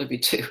lemon. It's got to be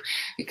two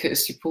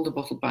because you pull the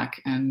bottle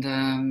back and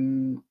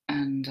the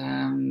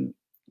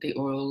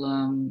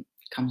oil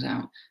comes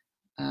out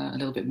a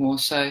little bit more.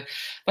 So,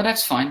 but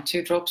that's fine.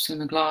 2 drops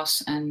in a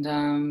glass,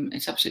 and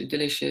it's absolutely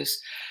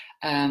delicious.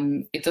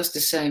 It does the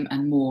same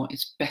and more.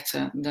 It's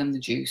better than the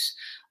juice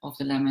of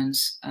the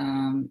lemons,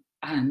 and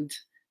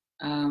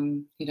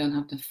you don't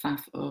have the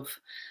faff of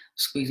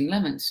squeezing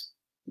lemons,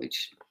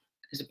 which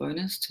is a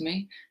bonus to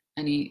me.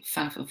 Any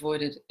faff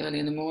avoided early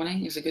in the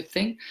morning is a good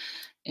thing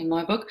in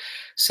my book.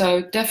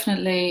 So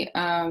definitely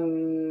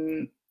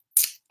a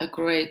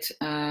great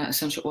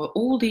essential oil.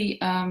 All the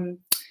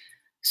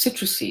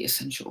citrusy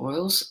essential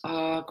oils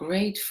are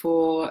great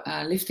for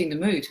lifting the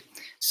mood.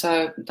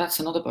 So that's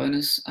another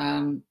bonus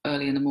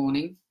early in the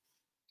morning.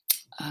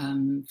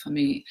 For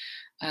me,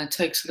 it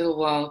takes a little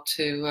while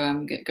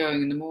to get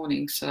going in the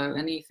morning. So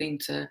anything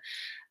to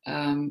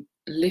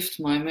lift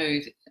my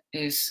mood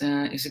is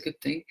a good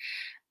thing.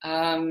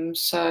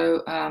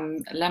 So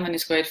lemon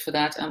is great for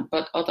that,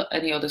 but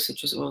any other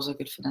citrus oils are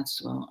good for that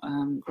as well.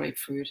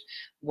 Grapefruit,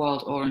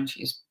 wild orange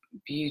is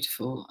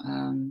beautiful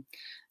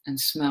and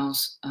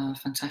smells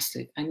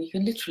fantastic, and you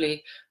can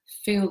literally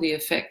feel the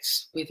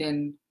effects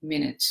within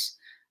minutes,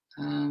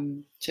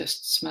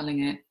 just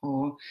smelling it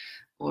or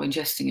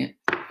ingesting it.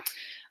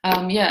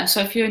 Yeah,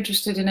 so if you're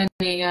interested in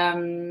any,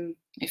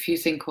 if you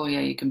think, oh yeah,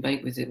 you can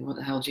bake with it, what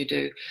the hell do you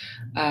do?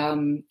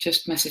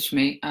 Just message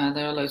me.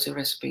 There are loads of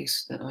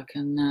recipes that I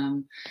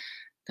can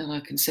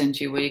send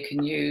you where you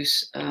can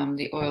use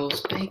the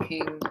oils.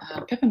 Baking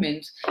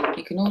peppermint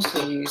you can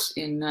also use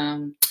in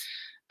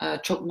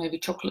maybe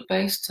chocolate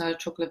based.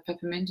 Chocolate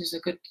peppermint is a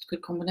good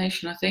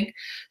combination, I think.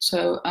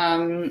 So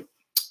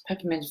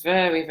peppermint is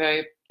very,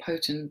 very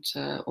potent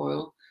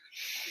oil.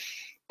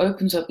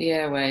 Opens up the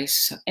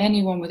airways.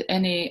 Anyone with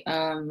any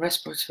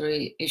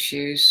respiratory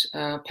issues,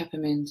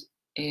 peppermint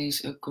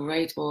is a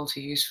great oil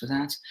to use for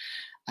that.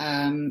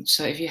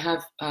 So if you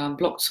have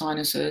blocked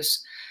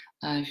sinuses,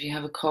 if you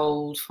have a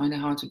cold, find it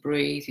hard to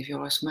breathe, if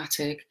you're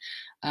asthmatic,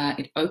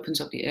 it opens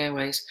up the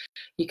airways.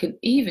 You can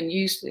even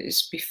use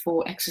this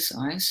before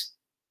exercise,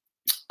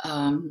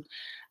 and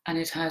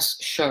it has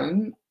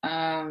shown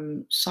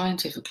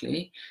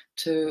scientifically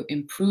to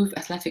improve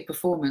athletic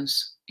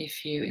performance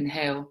if you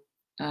inhale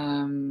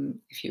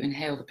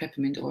the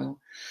peppermint oil.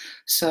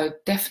 So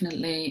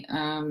definitely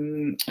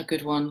a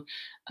good one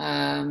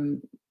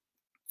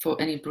for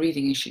any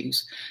breathing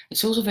issues.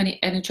 It's also very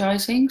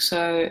energizing.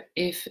 So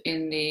if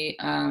in the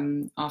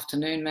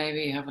afternoon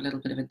maybe you have a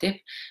little bit of a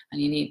dip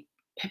and you need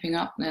pepping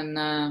up, then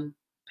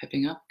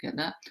get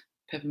that,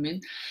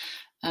 peppermint.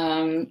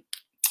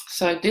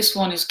 So this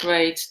one is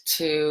great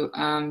to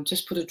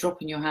just put a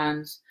drop in your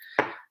hands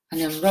and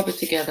then rub it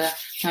together.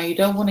 Now you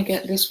don't want to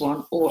get this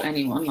one, or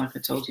anyone, like I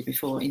told you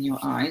before, in your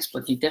eyes,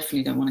 but you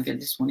definitely don't want to get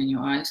this one in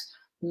your eyes.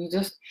 And you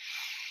just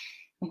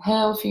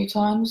inhale a few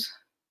times.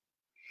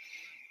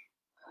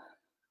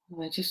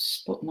 I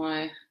just spot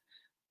my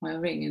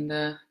ring in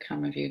the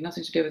camera view.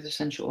 Nothing to do with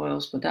essential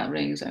oils, but that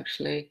ring is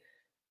actually,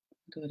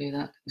 how do I do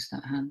that? It's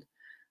that hand.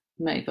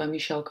 Made by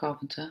Michelle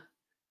Carpenter.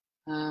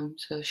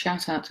 So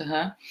shout out to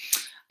her.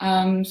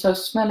 So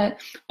smell it,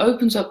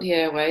 opens up the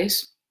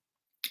airways.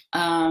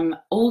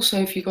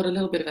 Also, if you've got a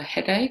little bit of a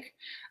headache,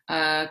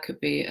 could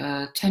be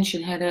a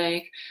tension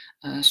headache,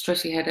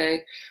 stressy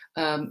headache,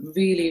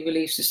 really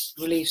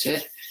relieves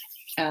it.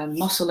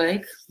 Muscle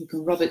ache, you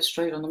can rub it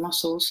straight on the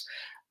muscles.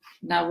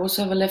 Now,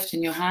 whatever left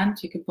in your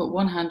hand, you can put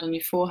one hand on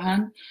your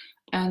forehand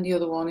and the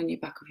other one in your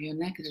back of your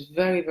neck. It's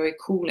very, very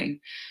cooling.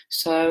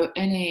 So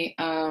any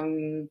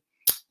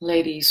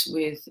ladies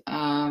with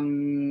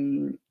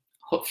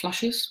hot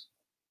flushes,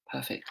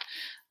 perfect.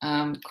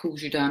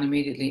 Cools you down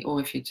immediately, or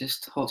if you're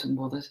just hot and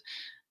bothered.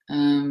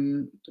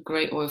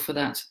 Great oil for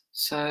that.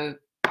 So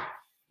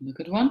a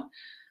good one.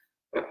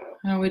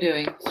 How are we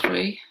doing?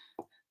 3,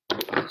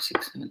 5,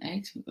 6, 7,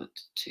 8. We've got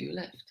 2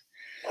 left.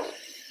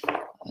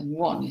 And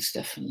 1 is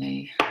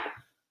definitely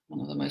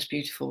one of the most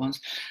beautiful ones.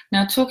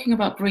 Now, talking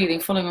about breathing,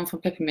 following on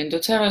from peppermint,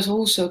 doTERRA has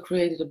also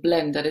created a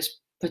blend that is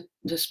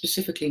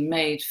specifically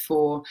made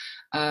for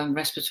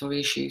respiratory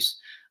issues.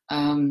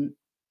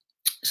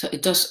 So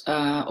it does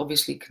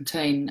obviously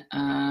contain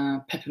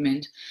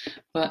peppermint,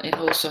 but it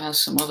also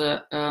has some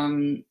other, I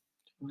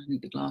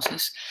need the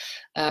glasses,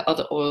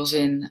 other oils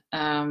in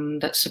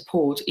that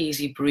support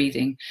easy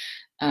breathing.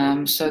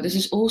 So this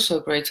is also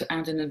great to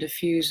add in a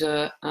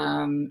diffuser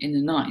in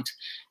the night.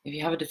 If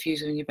you have a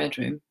diffuser in your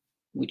bedroom,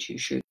 which you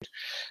should,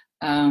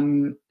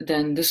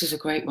 then this is a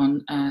great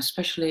one,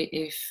 especially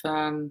if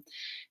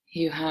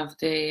you have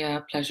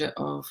the pleasure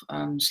of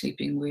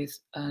sleeping with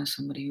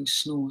somebody who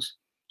snores.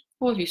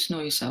 Or if you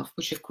snore yourself,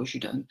 which of course you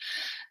don't,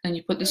 then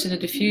you put this in a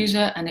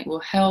diffuser and it will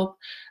help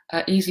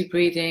easy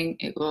breathing.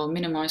 It will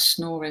minimize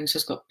snoring. So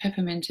it's got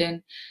peppermint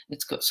in,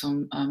 it's got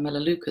some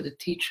melaleuca, the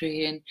tea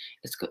tree in,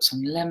 it's got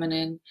some lemon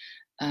in,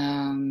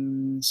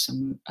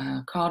 some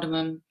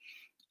cardamom.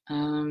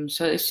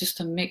 So it's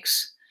just a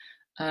mix,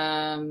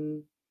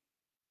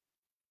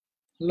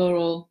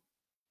 laurel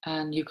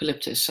and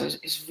eucalyptus. So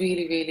it's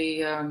really,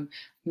 really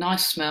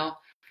nice smell.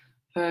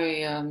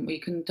 Very,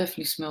 you can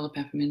definitely smell the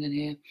peppermint in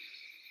here.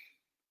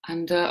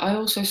 And I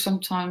also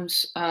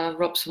sometimes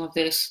rub some of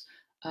this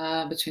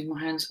between my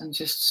hands and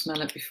just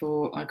smell it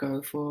before I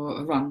go for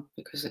a run,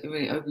 because it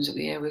really opens up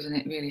the airways and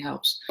it really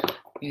helps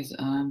with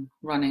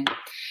running.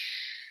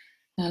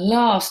 Now,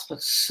 last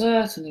but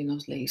certainly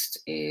not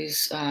least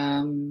is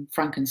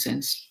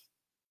frankincense.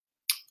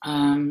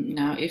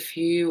 Now, if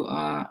you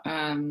are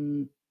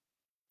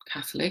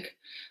Catholic,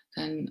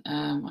 then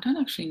I don't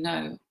actually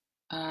know.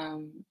 I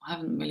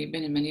haven't really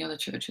been in many other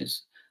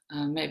churches.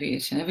 Maybe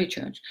it's in every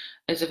church.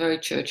 It's a very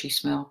churchy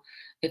smell.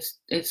 It's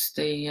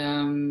the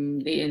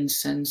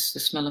incense, the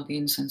smell of the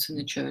incense in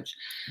the church.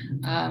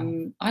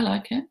 I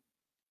like it.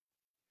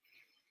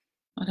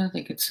 I don't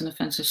think it's an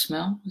offensive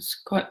smell.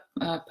 It's quite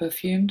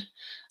perfumed,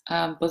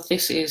 but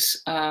this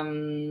is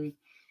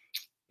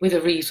with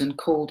a reason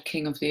called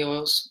King of the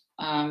Oils.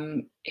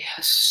 It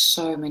has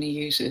so many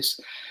uses.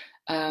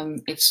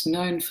 It's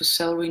known for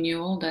cell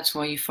renewal. That's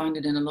why you find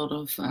it in a lot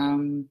of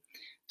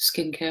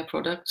skincare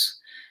products.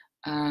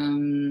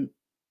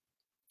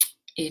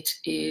 It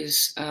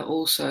is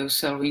also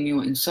cell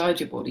renewal inside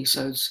your body,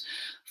 so it's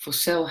for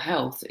cell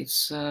health.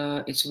 It's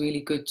really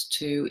good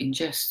to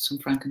ingest some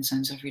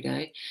frankincense every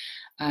day,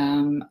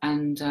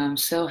 and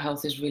cell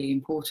health is really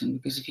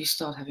important, because if you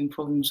start having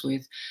problems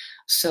with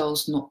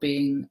cells not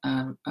being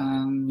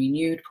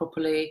renewed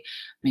properly,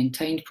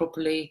 maintained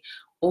properly,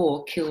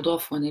 or killed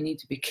off when they need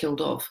to be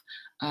killed off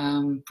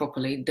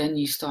properly, then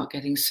you start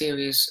getting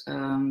serious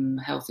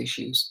health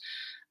issues.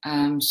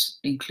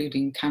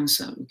 Including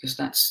cancer, because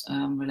that's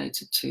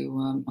related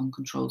to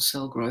uncontrolled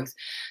cell growth.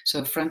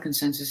 So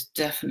frankincense is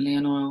definitely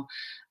an oil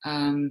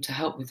to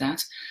help with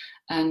that.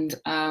 And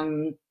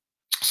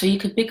so you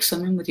could mix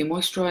some in with your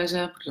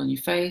moisturizer, put it on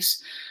your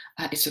face.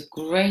 It's a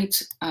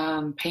great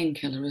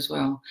painkiller as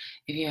well.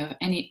 If you have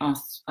any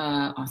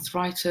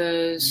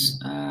arthritis,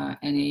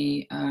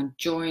 any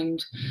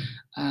joint,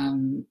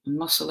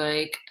 muscle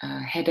ache,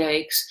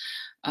 headaches.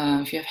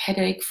 If you have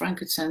headache,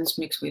 frankincense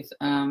mixed with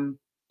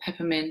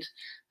peppermint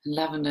and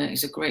lavender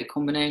is a great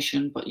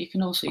combination, but you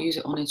can also use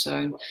it on its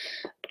own.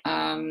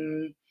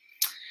 Trying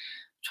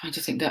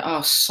to think, there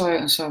are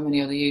so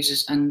many other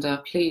uses, and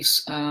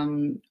please,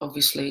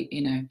 obviously,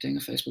 doing a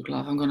Facebook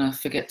Live, I'm going to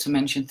forget to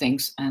mention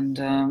things, and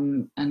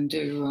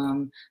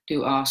do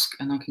ask,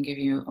 and I can give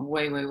you a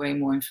way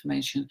more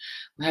information.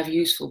 We have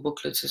useful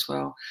booklets as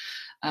well,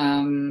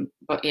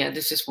 but yeah,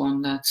 this is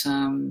one that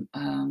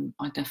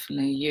I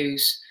definitely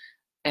use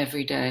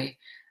every day,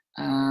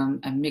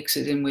 and mix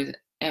it in with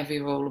every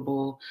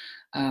rollable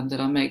that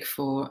I make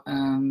for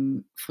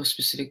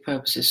specific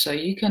purposes. So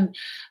you can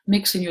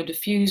mix in your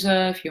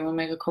diffuser if you want to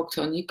make a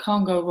cocktail, and you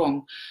can't go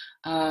wrong.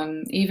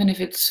 Even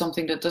if it's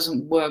something that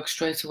doesn't work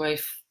straight away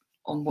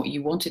on what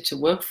you want it to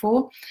work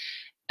for,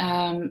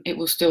 it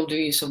will still do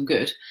you some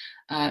good.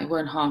 It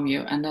won't harm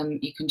you, and then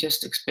you can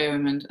just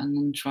experiment and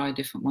then try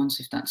different ones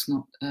if that's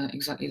not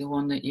exactly the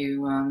one that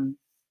you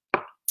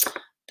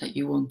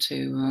want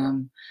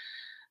to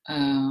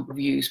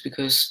use,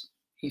 because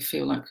you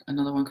feel like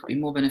another one could be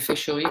more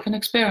beneficial. You can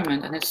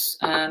experiment, and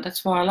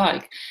that's why I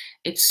like.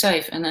 It's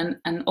safe, and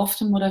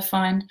often what I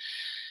find,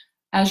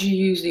 as you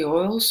use the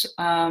oils,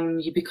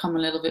 you become a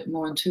little bit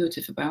more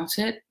intuitive about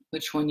it,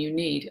 which one you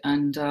need,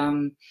 and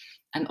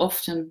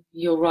often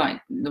you're right.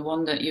 The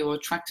one that you're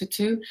attracted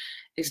to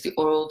is the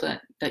oil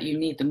that you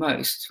need the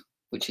most,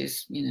 which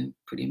is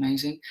pretty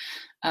amazing.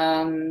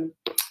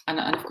 And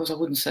of course, I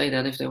wouldn't say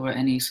that if there were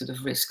any sort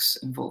of risks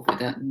involved with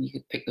that, and you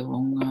could pick up the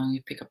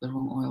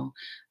wrong oil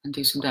and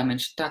do some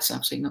damage. That's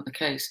absolutely not the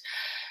case.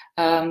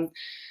 There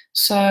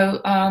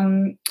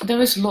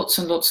is lots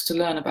and lots to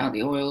learn about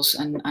the oils,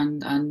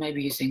 and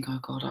maybe you think, oh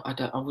God,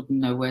 I wouldn't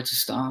know where to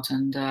start.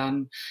 And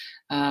I'm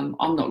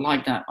not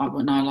like that.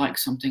 When I like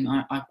something,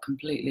 I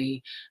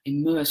completely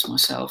immerse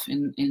myself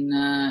in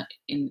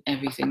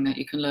everything that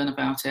you can learn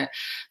about it.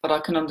 But I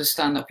can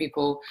understand that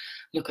people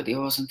look at the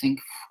oils and think,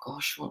 oh,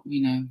 gosh, what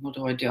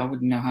do I do? I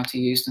wouldn't know how to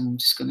use them. I'm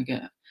just going to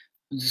get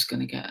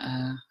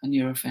a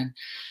Nurofen.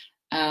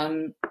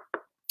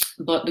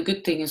 But the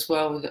good thing as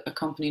well with a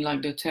company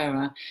like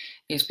doTERRA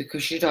is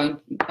because you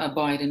don't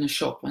buy it in a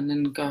shop and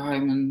then go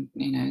home and,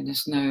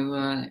 there's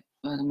no,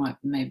 there might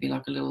maybe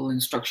like a little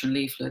instruction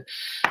leaflet.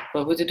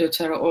 But with the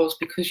doTERRA oils,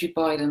 because you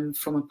buy them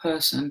from a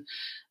person,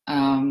 a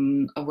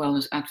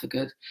wellness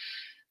advocate,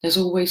 there's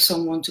always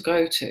someone to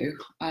go to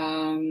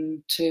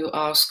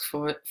ask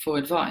for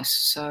advice.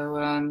 So,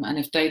 and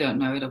if they don't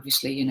know it,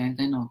 obviously,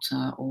 they're not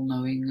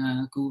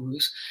all-knowing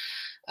gurus.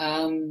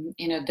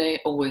 They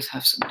always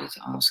have somebody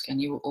to ask,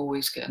 and you will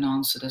always get an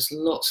answer. There's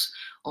lots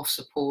of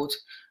support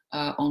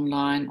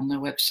online on their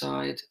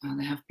website, and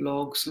they have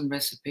blogs and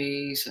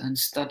recipes and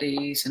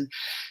studies, and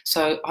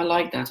so I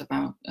like that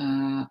about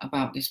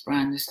this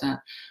brand is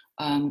that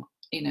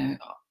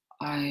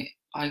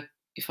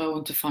if I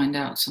want to find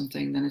out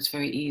something, then it's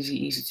very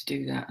easy to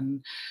do that,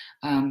 and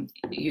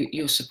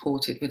you're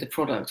supported with the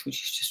product,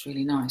 which is just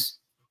really nice.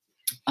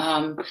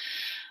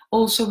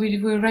 Also, we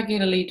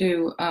regularly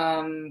do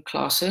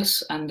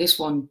classes, and this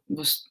one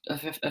was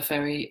a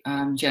very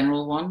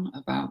general one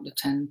about the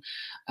 10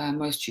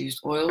 most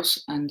used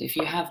oils. And if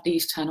you have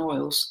these 10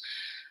 oils,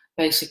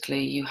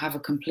 basically you have a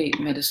complete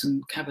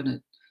medicine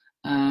cabinet.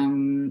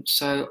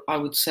 So I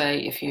would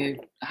say if you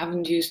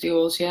haven't used the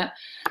oils yet,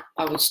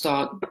 I would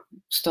start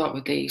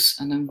with these,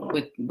 and then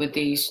with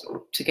these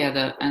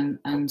together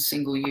and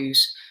single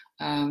use,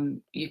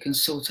 you can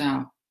sort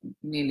out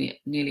nearly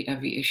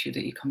every issue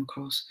that you come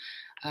across.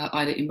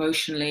 Either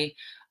emotionally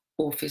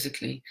or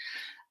physically.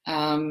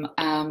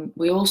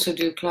 We also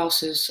do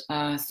classes,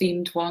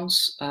 themed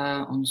ones,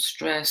 on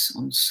stress,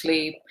 on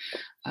sleep,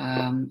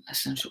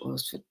 essential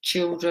oils for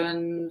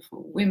children,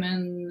 for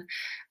women.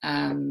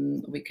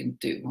 We can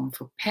do one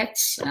for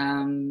pets,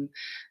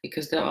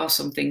 because there are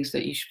some things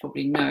that you should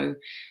probably know.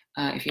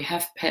 If you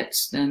have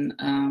pets, then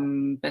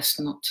best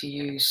not to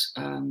use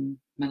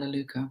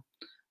Melaleuca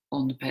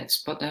on the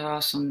pets, but there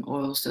are some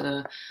oils that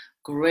are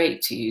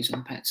great to use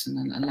on pets, and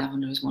then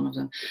lavender is one of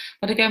them.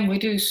 But again, we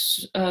do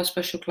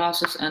special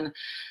classes, and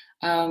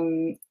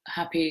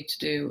happy to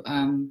do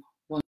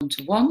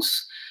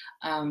one-to-ones.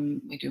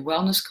 We do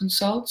wellness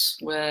consults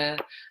where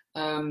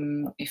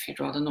if you'd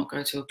rather not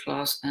go to a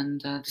class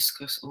and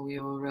discuss all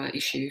your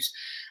issues,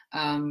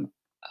 a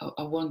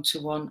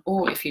one-to-one,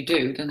 or if you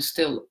do, then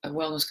still a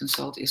wellness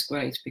consult is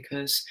great,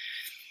 because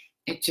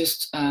it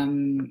just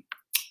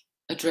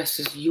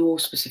addresses your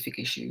specific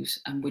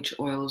issues and which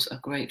oils are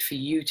great for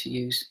you to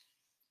use.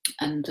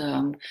 And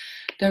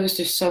there is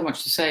just so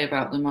much to say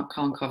about them. I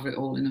can't cover it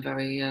all in a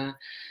very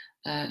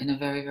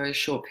very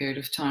short period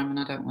of time, and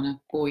I don't want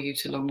to bore you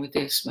too long with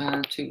this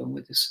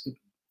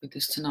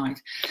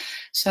tonight.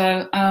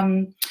 So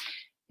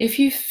if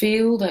you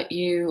feel that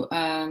you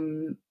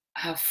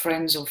have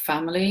friends or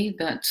family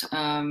that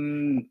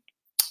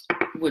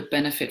would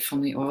benefit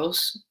from the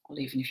oils, or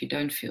even if you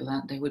don't feel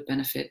that they would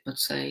benefit, but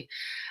say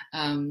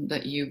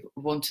that you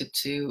wanted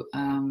to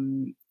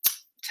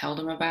tell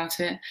them about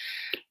it,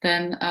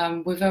 then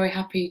we're very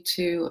happy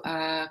to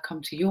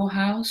come to your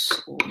house,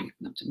 or you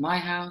can come to my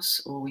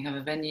house, or we have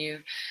a venue,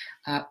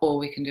 or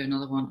we can do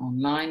another one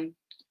online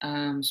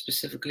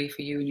specifically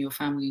for you and your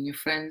family and your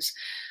friends,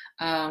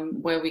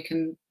 where we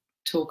can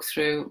talk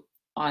through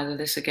either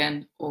this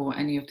again or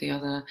any of the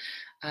other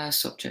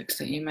subjects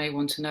that you may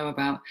want to know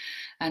about.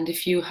 And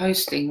if you're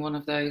hosting one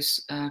of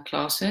those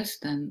classes,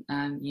 then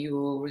you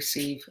will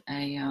receive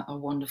a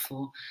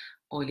wonderful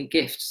oily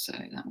gift. So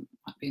that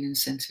might be an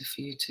incentive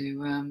for you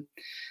to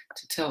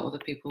tell other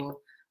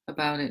people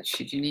about it,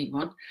 should you need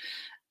one.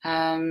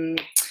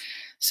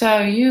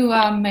 So you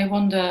may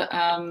wonder,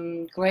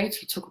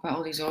 great, you talk about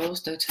all these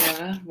oils,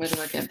 doTERRA, where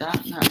do I get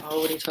that? No, I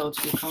already told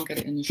you can't get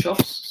it in the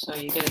shops, so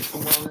you get it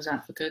from wellness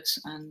advocates,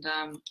 and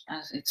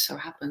as it so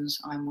happens,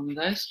 I'm one of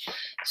those,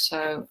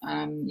 so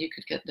you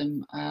could get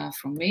them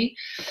from me.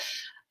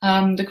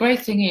 The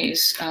great thing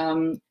is,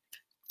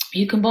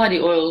 you can buy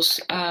the oils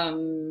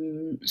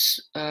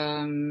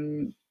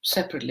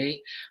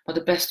separately, but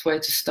the best way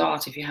to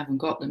start, if you haven't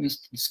got them, is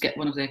to get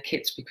one of their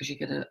kits, because you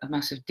get a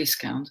massive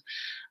discount.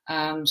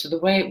 So the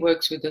way it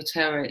works with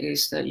doTERRA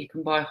is that you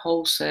can buy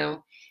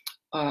wholesale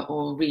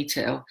or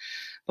retail,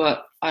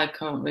 but I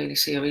can't really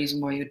see a reason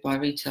why you'd buy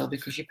retail,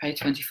 because you pay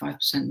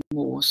 25%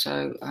 more.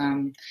 So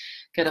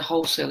get a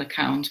wholesale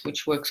account,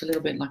 which works a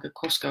little bit like a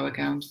Costco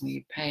account, where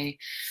you pay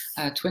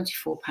 £24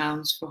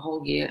 for a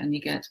whole year, and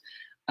you get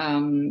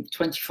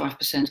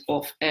 25%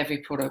 off every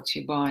product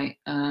you buy.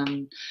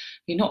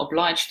 You're not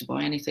obliged to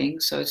buy anything,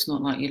 so it's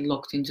not like you're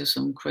locked into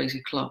some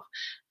crazy club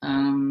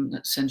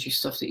that sends you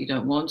stuff that you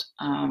don't want.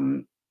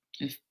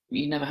 If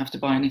you never have to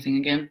buy anything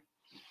again.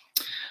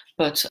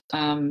 but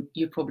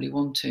you probably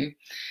want to.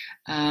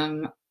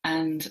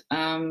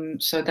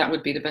 So that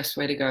would be the best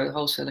way to go,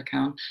 wholesale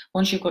account.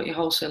 Once you've got your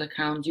wholesale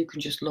account, you can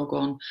just log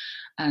on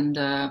and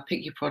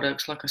pick your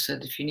products. Like I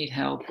said, if you need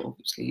help,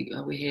 obviously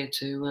we're here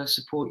to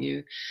support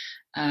you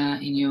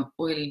in your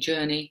oily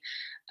journey,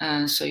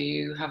 so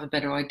you have a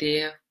better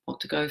idea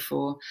what to go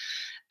for.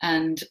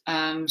 And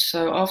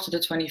so after the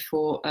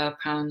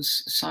 £24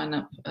 sign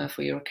up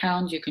for your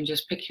account, you can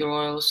just pick your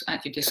oils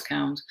at your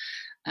discount.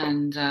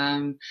 And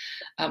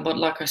but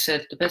like I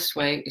said, the best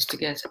way is to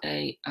get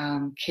a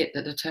kit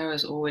that doTERRA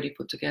has already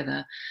put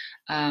together.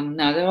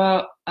 Now there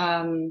are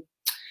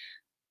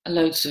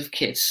loads of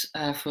kits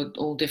for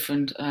all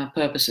different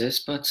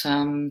purposes, but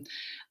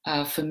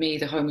for me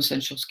the Home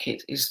Essentials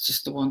kit is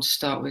just the one to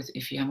start with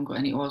if you haven't got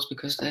any oils,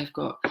 because they've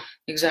got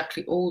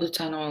exactly all the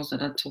 10 oils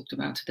that I talked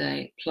about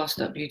today, plus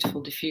that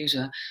beautiful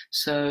diffuser.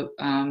 So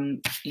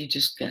you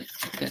just get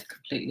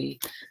completely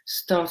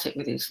started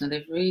with this. Now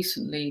they've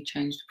recently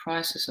changed the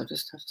prices, so I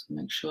just have to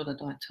make sure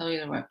that I tell you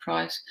the right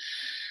price.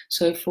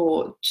 So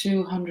for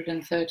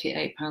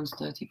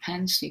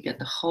 £238.30 you get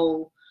the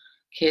whole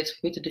kit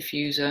with the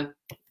diffuser.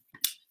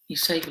 You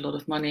save a lot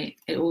of money.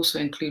 It also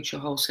includes your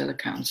wholesale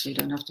account, so you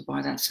don't have to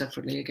buy that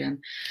separately again.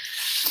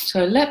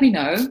 So let me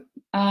know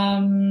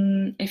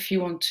if you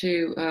want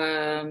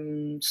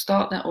to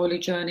start that oily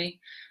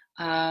journey.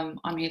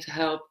 I'm here to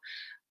help.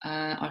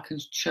 I can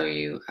show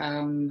you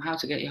how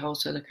to get your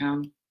wholesale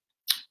account,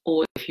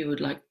 or if you would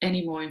like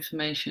any more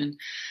information,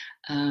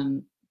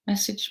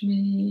 message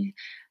me,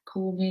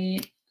 call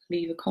me,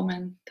 leave a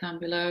comment down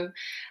below.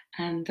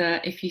 And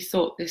if you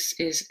thought this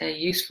is a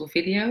useful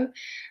video,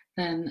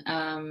 then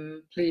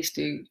please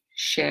do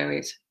share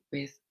it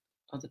with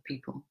other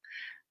people.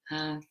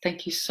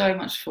 Thank you so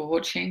much for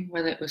watching,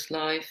 whether it was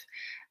live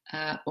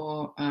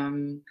or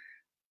on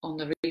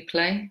the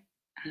replay,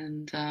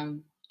 and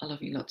I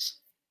love you lots.